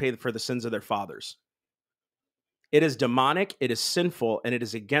supposed to pay for the sins of their fathers. It is demonic, it is sinful, and it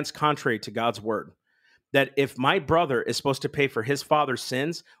is against contrary to God's word. That if my brother is supposed to pay for his father's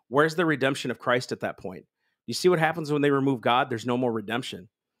sins, where's the redemption of Christ at that point? You see what happens when they remove God? There's no more redemption.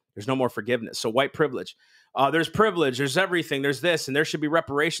 There's no more forgiveness. So white privilege. There's privilege, there's everything, there's this, and there should be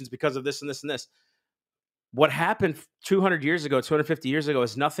reparations because of this and this and this. What happened 200 years ago, 250 years ago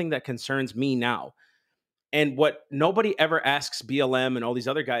is nothing that concerns me now. And what nobody ever asks BLM and all these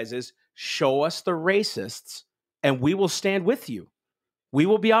other guys is, show us the racists and we will stand with you. We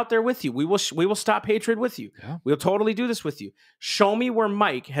will be out there with you. We will stop hatred with you. Yeah. We'll totally do this with you. Show me where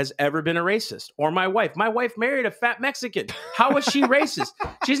Mike has ever been a racist, or my wife. My wife married a fat Mexican. How is she racist?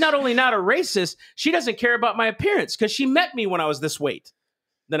 She's not only not a racist, she doesn't care about my appearance because she met me when I was this weight.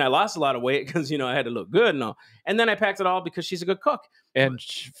 Then I lost a lot of weight because, I had to look good and all. And then I packed it all because she's a good cook. And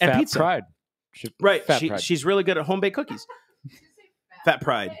fat pizza. pride. Right. Fat pride. She's really good at home-baked cookies. Fat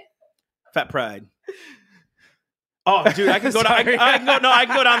pride. Fat pride. Oh, dude, I can go down. I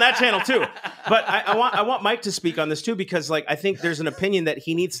can go down that channel too. But I want Mike to speak on this too, because I think there's an opinion that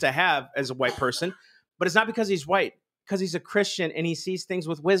he needs to have as a white person, but it's not because he's white, because he's a Christian and he sees things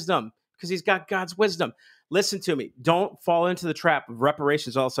with wisdom, because he's got God's wisdom. Listen to me. Don't fall into the trap of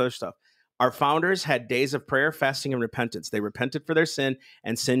reparations, all this other stuff. Our founders had days of prayer, fasting, and repentance. They repented for their sin,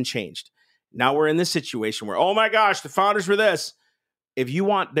 and sin changed. Now we're in this situation where, oh my gosh, the founders were this. If you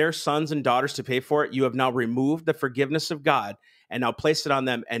want their sons and daughters to pay for it, you have now removed the forgiveness of God and now placed it on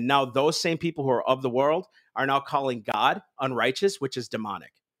them. And now those same people who are of the world are now calling God unrighteous, which is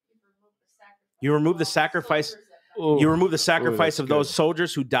demonic. You remove the sacrifice. You remove the sacrifice of those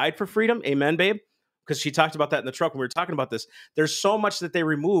soldiers who died for freedom. Amen, babe? Because she talked about that in the truck when we were talking about this. There's so much that they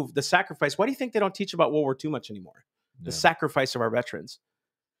remove the sacrifice. Why do you think they don't teach about World War II much anymore? The sacrifice of our veterans.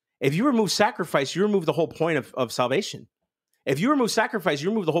 If you remove sacrifice, you remove the whole point of salvation. If you remove sacrifice, you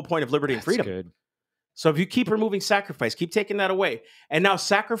remove the whole point of liberty and freedom. Good. So if you keep removing sacrifice, keep taking that away. And now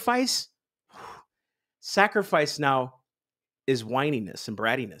sacrifice now is whininess and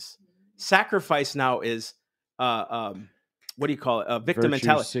brattiness. Sacrifice now is, what do you call it? Victim Virtue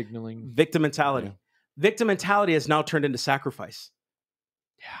mentality. signaling. Victim mentality. Yeah. Victim mentality has now turned into sacrifice.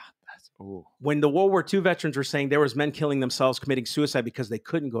 Yeah. When the World War II veterans were saying there was men killing themselves, committing suicide because they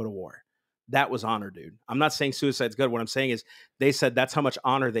couldn't go to war. That was honor, dude. I'm not saying suicide's good. What I'm saying is they said that's how much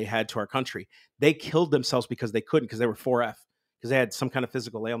honor they had to our country. They killed themselves because they couldn't, because they were 4F, because they had some kind of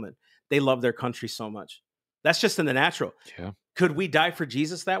physical ailment. They love their country so much. That's just in the natural. Yeah. Could we die for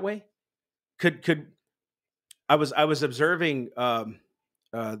Jesus that way? Could I was observing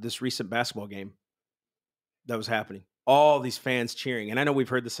this recent basketball game that was happening. All these fans cheering. And I know we've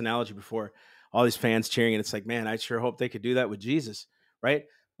heard this analogy before. All these fans cheering. And it's like, man, I sure hope they could do that with Jesus, right?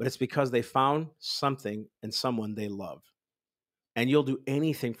 But it's because they found something in someone they love. And you'll do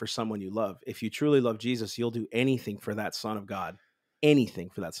anything for someone you love. If you truly love Jesus, you'll do anything for that Son of God. Anything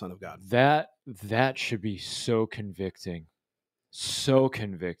for that Son of God. That should be so convicting. So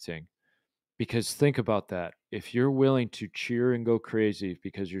convicting. Because think about that. If you're willing to cheer and go crazy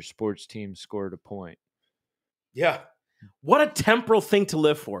because your sports team scored a point. Yeah. What a temporal thing to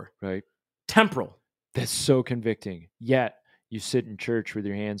live for. Right? Temporal. That's so convicting. Yet you sit in church with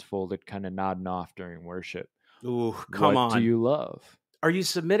your hands folded, kind of nodding off during worship. Ooh, come on. What do you love? Are you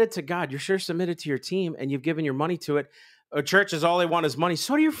submitted to God? You're sure submitted to your team and you've given your money to it. A church is all they want is money.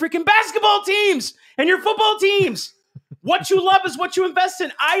 So do your freaking basketball teams and your football teams. What you love is what you invest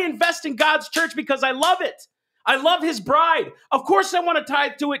in. I invest in God's church because I love it. I love his bride. Of course I want to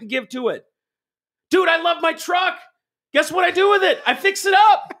tithe to it and give to it. Dude, I love my truck. Guess what I do with it? I fix it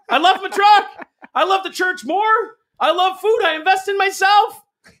up. I love my truck. I love the church more. I love food. I invest in myself.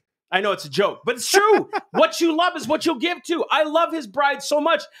 I know it's a joke, but it's true. What you love is what you'll give to. I love his bride so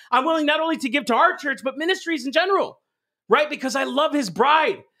much. I'm willing not only to give to our church, but ministries in general, right? Because I love his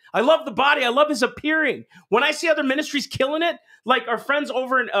bride. I love the body. I love his appearing. When I see other ministries killing it, like our friends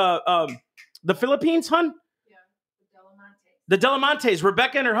over in the Philippines, hun? Yeah, The Delamontes,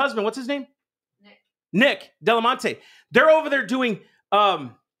 Rebecca and her husband, what's his name? Nick Delamonte. They're over there doing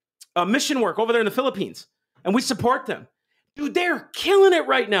mission work over there in the Philippines. And we support them. Dude, they're killing it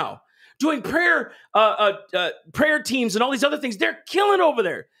right now. doing prayer teams and all these other things. They're killing over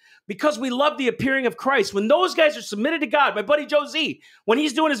there because we love the appearing of Christ. When those guys are submitted to God, my buddy Joe Z, when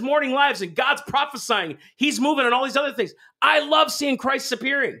he's doing his morning lives and God's prophesying, he's moving and all these other things. I love seeing Christ's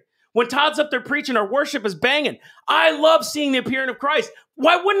appearing. When Todd's up there preaching, our worship is banging. I love seeing the appearing of Christ.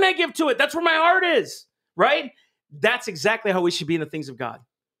 Why wouldn't I give to it? That's where my heart is, right? That's exactly how we should be in the things of God.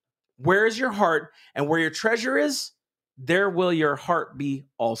 Where is your heart? And where your treasure is, there will your heart be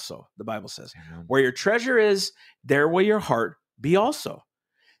also, the Bible says. Amen. Where your treasure is, there will your heart be also.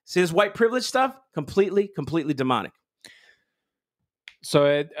 See, this white privilege stuff, completely demonic.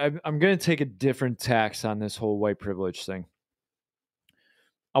 So I'm going to take a different tax on this whole white privilege thing.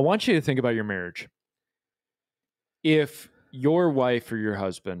 I want you to think about your marriage. If your wife or your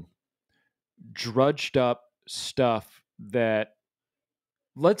husband drudged up stuff that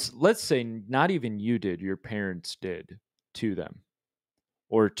let's say not even you did, your parents did to them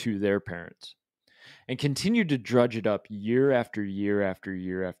or to their parents, and continued to drudge it up year after year after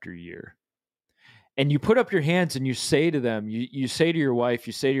year after year, and you put up your hands and you say to them, you say to your wife,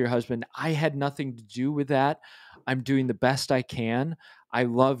 you say to your husband, I had nothing to do with that. I'm doing the best I can. I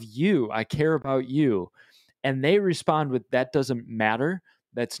love you. I care about you. And they respond with, that doesn't matter.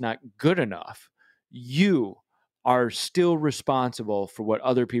 That's not good enough. You are still responsible for what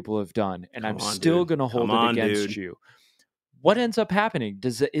other people have done. And I'm still going to hold it against you. What ends up happening?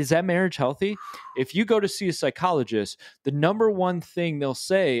 Is that marriage healthy? If you go to see a psychologist, the number one thing they'll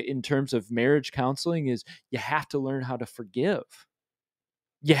say in terms of marriage counseling is you have to learn how to forgive.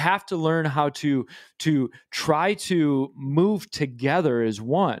 You have to learn how to try to move together as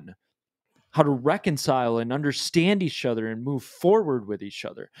one, how to reconcile and understand each other and move forward with each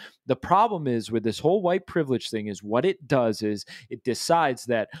other. The problem is with this whole white privilege thing is what it does is it decides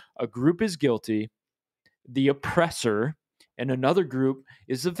that a group is guilty, the oppressor, and another group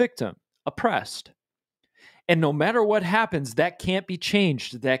is the victim, oppressed. And no matter what happens, that can't be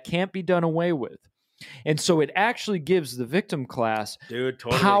changed. That can't be done away with. And so it actually gives the victim class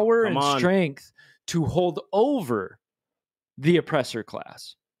power and strength to hold over the oppressor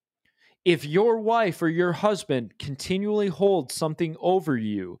class. If your wife or your husband continually holds something over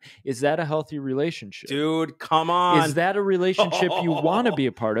you, is that a healthy relationship? Dude, come on. Is that a relationship you want to be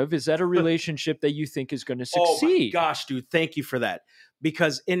a part of? Is that a relationship that you think is going to succeed? Oh my gosh, dude, thank you for that.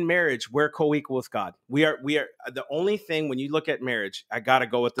 Because in marriage, we're co-equal with God. We are the only thing when you look at marriage, I got to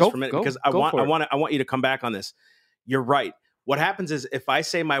go with this for a minute because I want you to come back on this. You're right. What happens is if I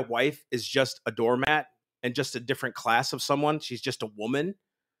say my wife is just a doormat and just a different class of someone, she's just a woman,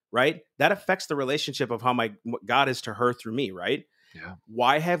 right? That affects the relationship of how what God is to her through me, right? Yeah.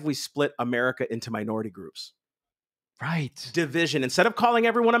 Why have we split America into minority groups? Right. Division. Instead of calling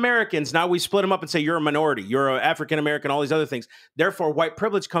everyone Americans, now we split them up and say you're a minority, you're an African American, all these other things. Therefore, white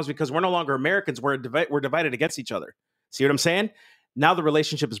privilege comes because we're no longer Americans. We're divided against each other. See what I'm saying? Now the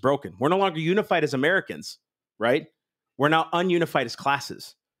relationship is broken. We're no longer unified as Americans, right? We're now ununified as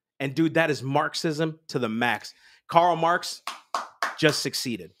classes. And dude, that is Marxism to the max. Karl Marx just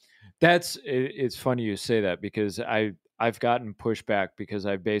succeeded. It's funny you say that because I've gotten pushback because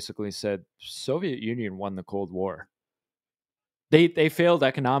I basically said Soviet Union won the Cold War. They failed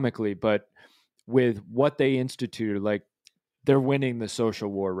economically, but with what they instituted, like they're winning the social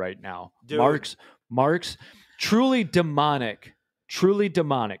war right now. Dude. Marx, truly demonic,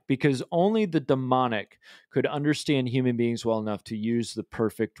 because only the demonic could understand human beings well enough to use the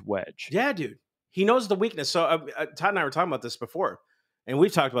perfect wedge. Yeah, dude. He knows the weakness. So Todd and I were talking about this before, and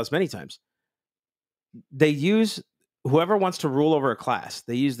we've talked about this many times. They use whoever wants to rule over a class.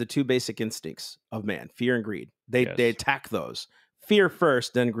 They use the two basic instincts of man, fear and greed. They attack those. Fear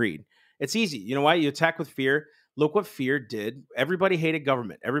first, then greed. It's easy. You know why? You attack with fear. Look what fear did. Everybody hated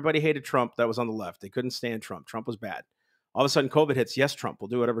government. Everybody hated Trump that was on the left. They couldn't stand Trump. Trump was bad. All of a sudden, COVID hits. Yes, Trump will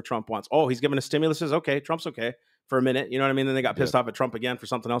do whatever Trump wants. Oh, he's giving us stimulus. Okay, Trump's okay for a minute. You know what I mean? Then they got pissed off at Trump again for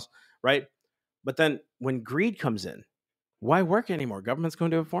something else, right? But then when greed comes in, why work anymore? Government's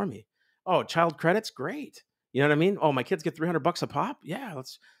going to do it for me. Oh, child credits? Great. You know what I mean? Oh, my kids get $300 a pop? Yeah,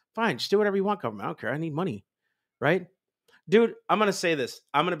 that's fine. Just do whatever you want, government. I don't care. I need money, right? Dude, I'm going to say this.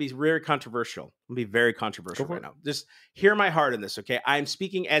 I'm going to be very controversial. I'm going to be very controversial right now. Just hear my heart in this, okay? I'm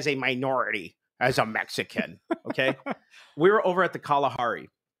speaking as a minority, as a Mexican, okay? We were over at the Kalahari.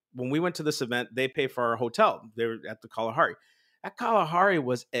 When we went to this event, they pay for our hotel. They were at the Kalahari. That Kalahari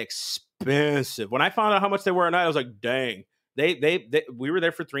was expensive. When I found out how much they were a night, I was like, dang. We were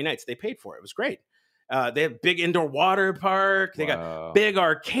there for 3 nights. They paid for it. It was great. They have big indoor water park. They got big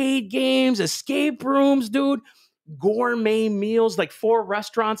arcade games, escape rooms, dude. Gourmet meals, like 4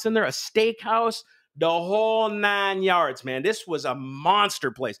 restaurants in there, a steakhouse. The whole 9 yards, man. This was a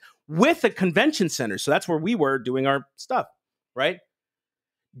monster place with a convention center. So that's where we were doing our stuff, right?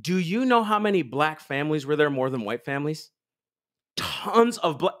 Do you know how many black families were there more than white families? Tons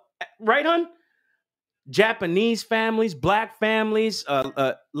of black, right, hon? Japanese families, black families,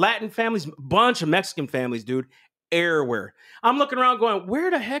 Latin families, bunch of Mexican families, dude, everywhere. I'm looking around going,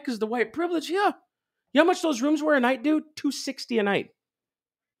 where the heck is the white privilege? Yeah. You know how much those rooms were a night, dude? $260 a night.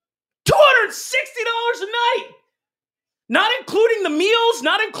 $260 a night. Not including the meals,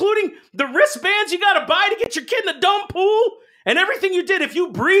 not including the wristbands you got to buy to get your kid in the dumb pool and everything you did. If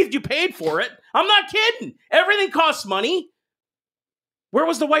you breathed, you paid for it. I'm not kidding. Everything costs money. Where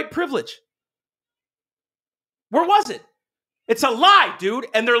was the white privilege? Where was it? It's a lie, dude,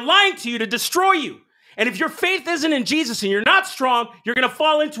 and they're lying to you to destroy you. And if your faith isn't in Jesus and you're not strong, you're going to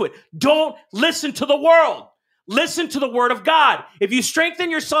fall into it. Don't listen to the world. Listen to the word of God. If you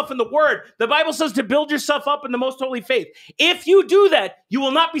strengthen yourself in the word, the Bible says to build yourself up in the most holy faith. If you do that, you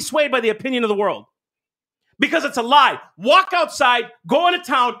will not be swayed by the opinion of the world because it's a lie. Walk outside, go into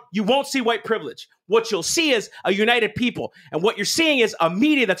town, you won't see white privilege. What you'll see is a united people. And what you're seeing is a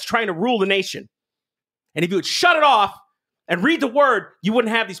media that's trying to rule the nation. And if you would shut it off and read the word, you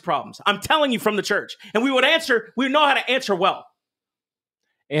wouldn't have these problems. I'm telling you from the church. And we would know how to answer well.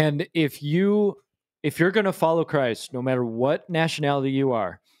 And if you're going to follow Christ, no matter what nationality you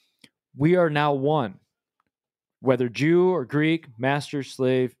are, we are now one. Whether Jew or Greek, master,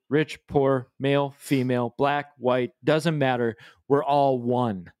 slave, rich, poor, male, female, black, white, doesn't matter. We're all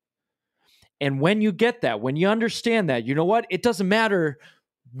one. And when you get that, when you understand that, you know what? It doesn't matter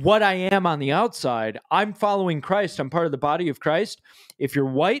what I am on the outside. I'm following Christ. I'm part of the body of Christ. If you're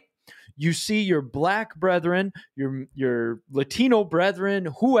white, you see your black brethren, your Latino brethren,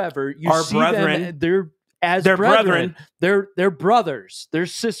 whoever, you Our see brethren. them, they're brethren. They're brothers, they're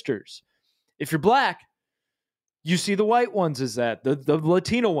sisters. If you're black, you see the white ones as that, the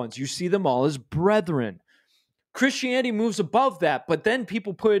Latino ones, you see them all as brethren. Christianity moves above that, but then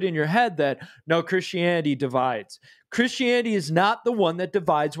people put it in your head that, no, Christianity divides. Christianity is not the one that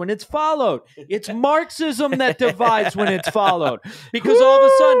divides when it's followed. It's Marxism that divides when it's followed. Because all of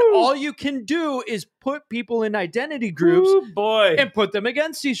a sudden, all you can do is put people in identity groups and put them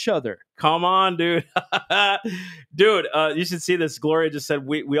against each other. Come on, dude. Dude, you should see this. Gloria just said,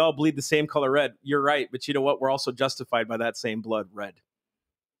 we all bleed the same color red. You're right, but you know what? We're also justified by that same blood, red,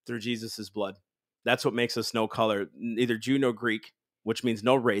 through Jesus's blood. That's what makes us no color, neither Jew nor Greek, which means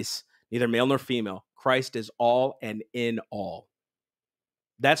no race, neither male nor female. Christ is all and in all.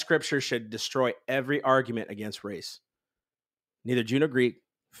 That scripture should destroy every argument against race. Neither Jew nor Greek,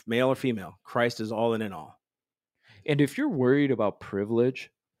 male or female. Christ is all and in all. And if you're worried about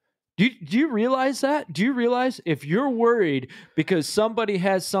privilege, do you realize that? Do you realize if you're worried because somebody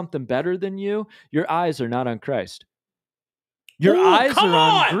has something better than you, your eyes are not on Christ. Your eyes are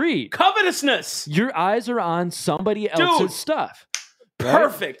on greed. Covetousness. Your eyes are on somebody else's stuff. Right?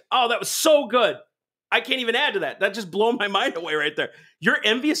 Perfect. Oh, that was so good. I can't even add to that. That just blew my mind away right there. You're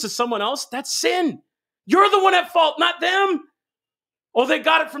envious of someone else? That's sin. You're the one at fault, not them. Oh, they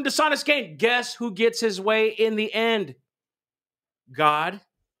got it from dishonest gain. Guess who gets his way in the end? God.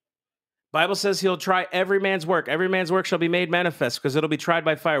 Bible says he'll try every man's work. Every man's work shall be made manifest because it'll be tried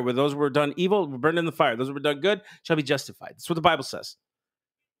by fire. Where those who were done evil will burn in the fire. Those who were done good shall be justified. That's what the Bible says.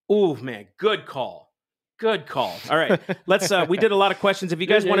 Ooh, man, good call. Good call. All right, let's. We did a lot of questions. If you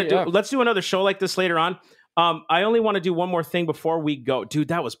guys want to do, let's do another show like this later on. I only want to do one more thing before we go, dude.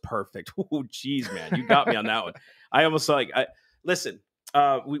 That was perfect. Oh, geez, man, you got me on that one. I almost listen.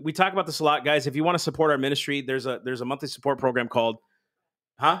 We talk about this a lot, guys. If you want to support our ministry, there's a monthly support program called,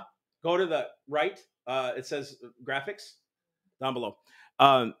 Go to the right. It says graphics down below.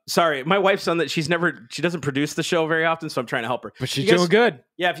 Sorry, my wife's on that. She doesn't produce the show very often, so I'm trying to help her. But she's doing good.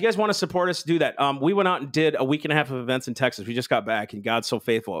 Yeah, if you guys want to support us, do that. We went out and did a week and a half of events in Texas. We just got back, and God's so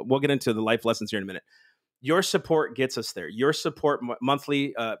faithful. We'll get into the life lessons here in a minute. Your support gets us there. Your support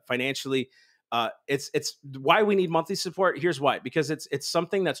monthly, financially. It's why we need monthly support. Here's why, because it's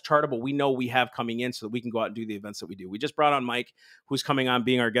something that's chartable. We know we have coming in so that we can go out and do the events that we do. We just brought on Mike, who's coming on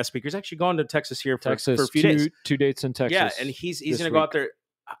being our guest speaker. He's actually going to Texas here for a few days. 2 dates in Texas. Yeah, and he's going to go out there.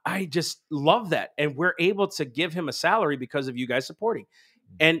 I just love that. And we're able to give him a salary because of you guys supporting.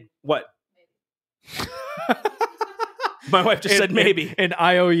 And what? My wife just said maybe. And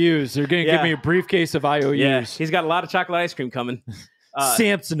IOUs. They're going to give me a briefcase of IOUs. Yeah, he's got a lot of chocolate ice cream coming.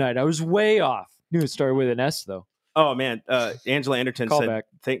 Samsonite. I was way off. Knew it started with an S, though. Oh, man. Angela Anderton said,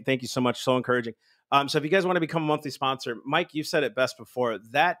 thank you so much. So encouraging. So if you guys want to become a monthly sponsor, Mike, you've said it best before.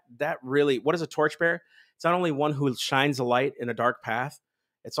 That really, what is a torchbearer? It's not only one who shines a light in a dark path.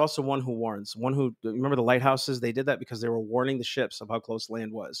 It's also one who warns. One who, remember the lighthouses? They did that because they were warning the ships of how close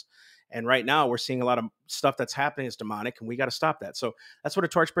land was. And right now we're seeing a lot of stuff that's happening is demonic, and we got to stop that. So that's what a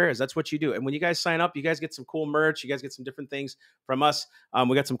torchbearer is. That's what you do. And when you guys sign up, you guys get some cool merch. You guys get some different things from us.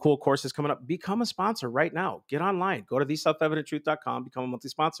 We got some cool courses coming up. Become a sponsor right now. Get online. Go to theselfevidenttruth.com. Become a monthly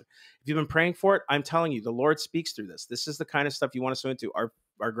sponsor. If you've been praying for it, I'm telling you, the Lord speaks through this. This is the kind of stuff you want to sow into.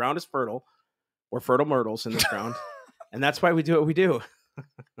 Our ground is fertile. We're fertile myrtles in this ground. And that's why we do what we do.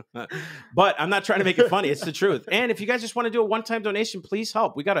 But I'm not trying to make it funny. It's the truth. And if you guys just want to do a one-time donation, please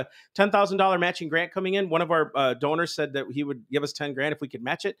help. We got a $10,000 matching grant coming in. One of our donors said that he would give us 10 grand if we could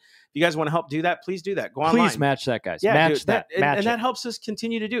match it. If you guys want to help do that, please do that. Go online. Please match that, guys. Yeah, match dude, that. And that helps us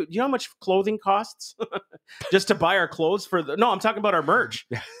continue to do. Do you know how much clothing costs just to buy our clothes no, I'm talking about our merch.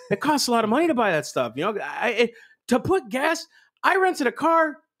 It costs a lot of money to buy that stuff. You know, to put gas, I rented a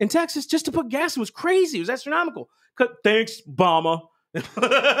car in Texas just to put gas. It was crazy. It was astronomical. Thanks, Obama.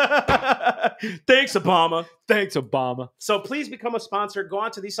 Thanks, Obama. Thanks, Obama. So please become a sponsor. Go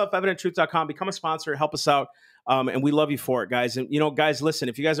on to theselfevidenttruth.com. Become a sponsor. Help us out. And we love you for it, guys. And, you know, guys, listen,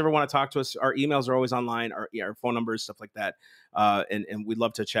 if you guys ever want to talk to us, our emails are always online, our phone numbers, stuff like that. And we'd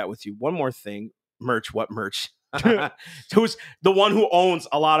love to chat with you. One more thing. Merch. What merch? Who's the one who owns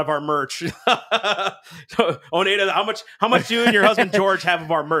a lot of our merch? Oneida, how much do you and your husband George have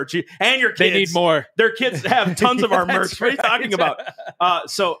of our merch? And your kids. They need more. Their kids have tons of our merch. What are you right. talking about?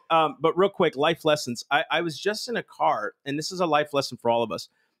 But real quick, life lessons. I was just in a car, and this is a life lesson for all of us.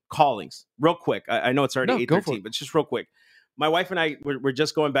 Callings. Real quick. I know it's already 8:13, but just real quick. My wife and I were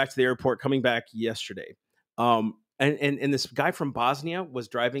just going back to the airport, coming back yesterday. And this guy from Bosnia was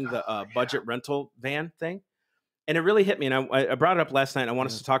driving the budget rental van thing. And it really hit me. And I brought it up last night. And I want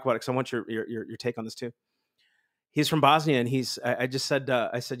us to talk about it because I want your take on this too. He's from Bosnia, and I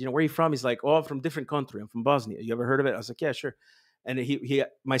said, you know, where are you from? He's like, oh, I'm from a different country. I'm from Bosnia. You ever heard of it? I was like, yeah, sure. And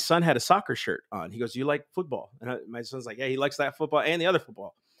my son had a soccer shirt on. He goes, do you like football? And my son's like, yeah, he likes that football and the other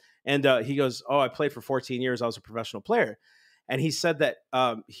football. And he goes, oh, I played for 14 years. I was a professional player. And he said that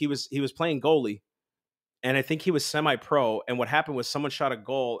he was playing goalie. And I think he was semi-pro. And what happened was someone shot a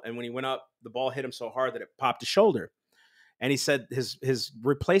goal. And when he went up, the ball hit him so hard that it popped his shoulder. And he said his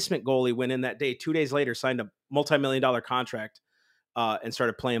replacement goalie went in that day. 2 days later, signed a multi-million-dollar contract and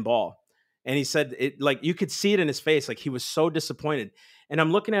started playing ball. And he said, you could see it in his face. Like, he was so disappointed. And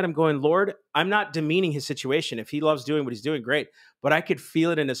I'm looking at him going, Lord, I'm not demeaning his situation. If he loves doing what he's doing, great. But I could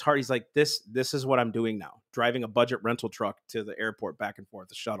feel it in his heart. He's like, this is what I'm doing now. Driving a budget rental truck to the airport back and forth,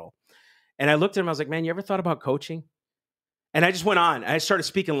 the shuttle. And I looked at him. I was like, man, you ever thought about coaching? And I just went on. I started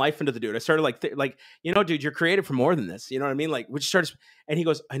speaking life into the dude. I started like, you know, dude, you're created for more than this. You know what I mean? Like, we started. And he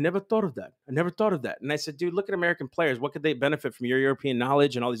goes, I never thought of that. And I said, dude, look at American players. What could they benefit from your European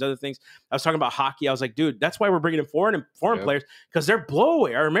knowledge and all these other things? I was talking about hockey. I was like, dude, that's why we're bringing in foreign players, because they're blow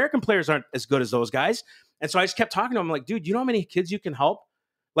away. Our American players aren't as good as those guys. And so I just kept talking to him. I'm like, dude, you know how many kids you can help,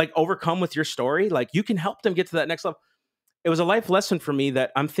 like, overcome with your story? Like, you can help them get to that next level. It was a life lesson for me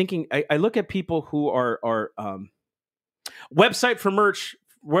that I'm thinking. I look at people who are website for merch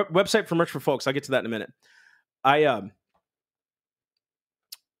for folks. I'll get to that in a minute.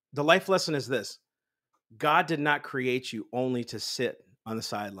 The life lesson is this: God did not create you only to sit on the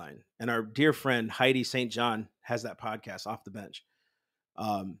sideline. And our dear friend Heidi St. John has that podcast, Off the Bench.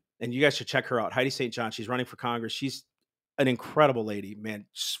 And you guys should check her out. Heidi St. John. She's running for Congress. She's an incredible lady, man.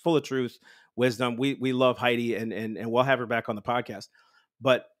 She's full of truth, wisdom. We love Heidi, and we'll have her back on the podcast.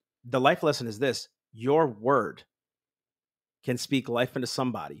 But the life lesson is this: your word can speak life into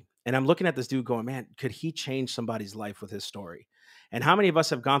somebody. And I'm looking at this dude going, man, could he change somebody's life with his story? And how many of us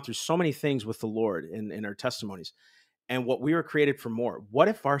have gone through so many things with the Lord in our testimonies? And what we were created for more. What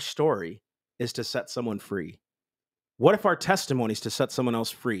if our story is to set someone free? What if our testimony is to set someone else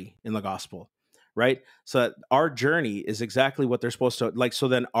free in the gospel? Right? So that our journey is exactly what they're supposed to like. So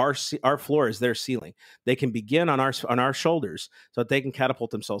then our floor is their ceiling. They can begin on our shoulders so that they can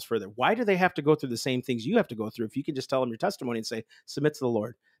catapult themselves further. Why do they have to go through the same things you have to go through? If you can just tell them your testimony and say, submit to the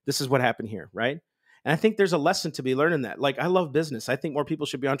Lord. This is what happened here. Right? And I think there's a lesson to be learned in that. Like, I love business. I think more people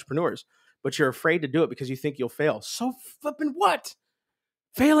should be entrepreneurs, but you're afraid to do it because you think you'll fail. So flipping what?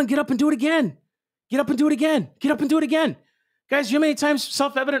 Fail and get up and do it again. Get up and do it again. Get up and do it again. Guys, you know how many times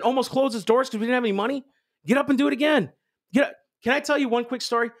Self-Evident almost closed its doors because we didn't have any money? Get up and do it again. Get up. Can I tell you one quick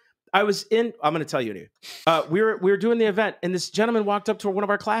story? I'm going to tell you. We were doing the event, and this gentleman walked up to one of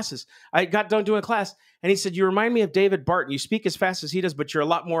our classes. I got done doing a class, and he said, you remind me of David Barton. You speak as fast as he does, but you're a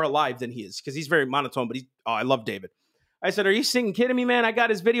lot more alive than he is, because he's very monotone, but I love David. I said, are you kidding me, man? I got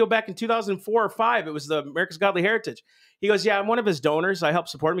his video back in 2004 or 5. It was the America's Godly Heritage. He goes, yeah, I'm one of his donors. I help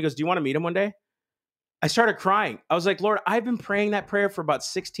support him. He goes, do you want to meet him one day? I started crying. I was like, Lord, I've been praying that prayer for about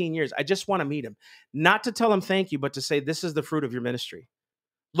 16 years. I just want to meet him. Not to tell him thank you, but to say, this is the fruit of your ministry.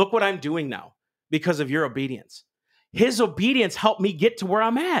 Look what I'm doing now because of your obedience. His obedience helped me get to where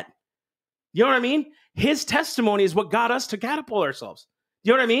I'm at. You know what I mean? His testimony is what got us to catapult ourselves.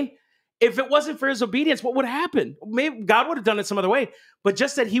 You know what I mean? If it wasn't for his obedience, what would happen? Maybe God would have done it some other way, but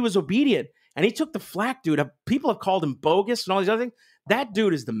just that he was obedient and he took the flack, dude. People have called him bogus and all these other things. That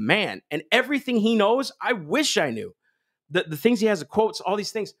dude is the man, and everything he knows, I wish I knew. The things he has, the quotes, all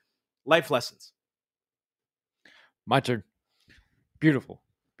these things, life lessons. My turn. Beautiful,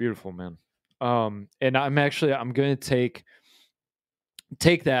 beautiful, man. And I'm going to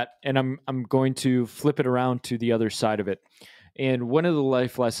take that, and I'm going to flip it around to the other side of it. And one of the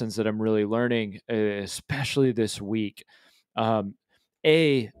life lessons that I'm really learning, especially this week,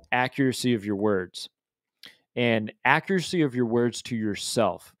 accuracy of your words. And accuracy of your words to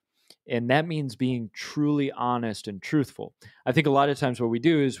yourself. And that means being truly honest and truthful. I think a lot of times what we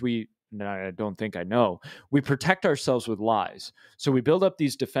do is we protect ourselves with lies. So we build up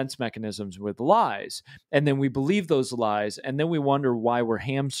these defense mechanisms with lies, and then we believe those lies, and then we wonder why we're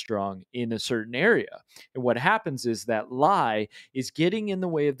hamstrung in a certain area. And what happens is that lie is getting in the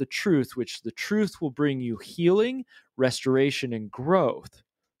way of the truth, which the truth will bring you healing, restoration, and growth.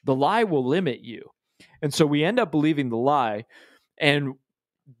 The lie will limit you. And so we end up believing the lie, and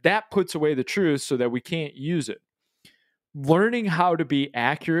that puts away the truth so that we can't use it. Learning how to be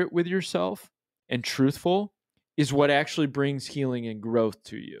accurate with yourself and truthful is what actually brings healing and growth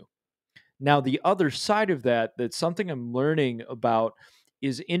to you. Now, the other side of that's something I'm learning about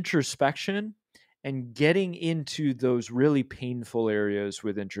is introspection and getting into those really painful areas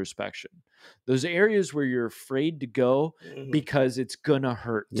with introspection. Those areas where you're afraid to go because it's going to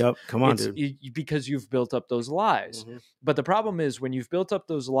hurt. Yep. Come on, dude. Because you've built up those lies. But the problem is when you've built up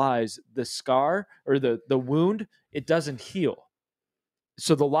those lies, the scar or the wound, it doesn't heal.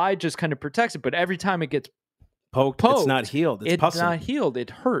 So the lie just kind of protects it. But every time it gets poked, it's not healed. It's It's not healed. It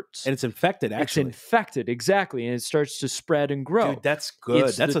hurts. And it's infected, actually. It's infected, exactly. And it starts to spread and grow. Dude, that's good.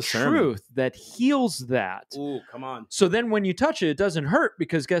 It's that's the a sermon. truth that heals that. Ooh, come on. So then when you touch it, it doesn't hurt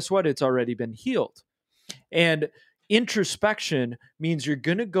because guess what? It's already been healed. And introspection means you're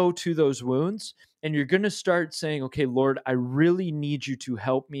going to go to those wounds and you're going to start saying, okay, Lord, I really need you to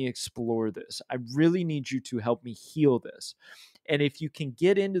help me explore this. I really need you to help me heal this. And if you can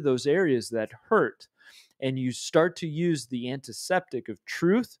get into those areas that hurt and you start to use the antiseptic of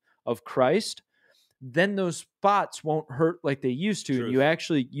truth of Christ, then those spots won't hurt like they used to. Truth. And you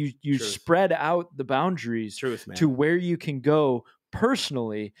actually, you spread out the boundaries to where you can go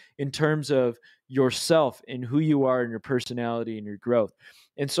personally in terms of yourself and who you are and your personality and your growth.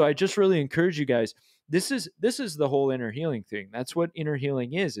 And so I just really encourage you guys, this is the whole inner healing thing. That's what inner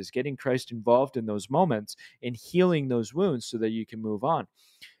healing is getting Christ involved in those moments and healing those wounds so that you can move on.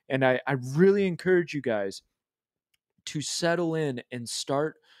 And I really encourage you guys to settle in and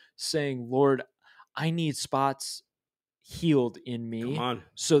start saying, Lord, I need spots healed in me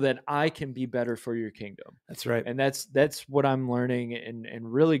so that I can be better for your kingdom. That's right. And that's what I'm learning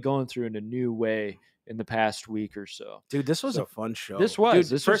and really going through in a new way in the past week or so. Dude, this was a fun show. This was.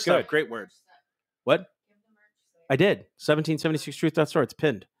 Dude, first up, great word. What? I did. 1776truth.store. It's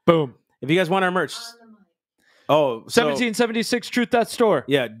pinned. Boom. If you guys want our merch. Oh, 1776truth.store.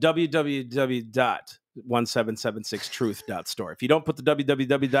 Yeah, www.1776truth.store. If you don't put the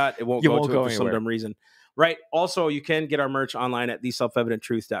www. It won't go to it for some dumb reason. Right. Also, you can get our merch online at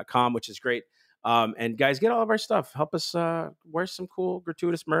theselfevidenttruth.com, which is great. And guys, get all of our stuff. Help us wear some cool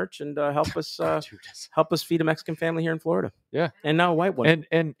gratuitous merch and help us feed a Mexican family here in Florida. Yeah. And now a white one.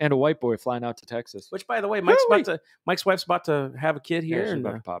 And a white boy flying out to Texas. Which, by the way, Mike's wife's about to have a kid here. And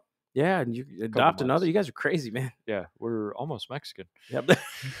about to pop. Yeah, and you adopt another. You guys are crazy, man. Yeah, we're almost Mexican. Yep.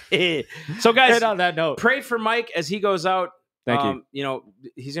 So, guys, and on that note, pray for Mike as he goes out. Thank you. You know,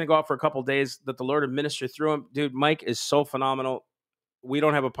 he's going to go out for a couple of days, that the Lord would minister through him. Dude, Mike is so phenomenal. We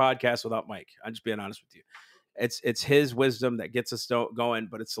don't have a podcast without Mike. I'm just being honest with you. It's his wisdom that gets us going,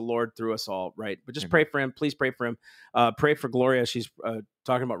 but it's the Lord through us all, right? But just pray for him. Please pray for him. Pray for Gloria. She's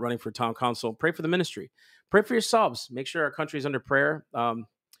talking about running for town council. Pray for the ministry. Pray for yourselves. Make sure our country is under prayer.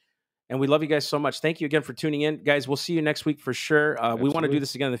 And we love you guys so much. Thank you again for tuning in. Guys, we'll see you next week for sure. We want to do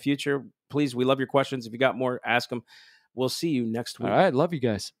this again in the future. Please, we love your questions. If you got more, ask them. We'll see you next week. All right. Love you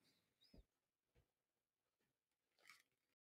guys.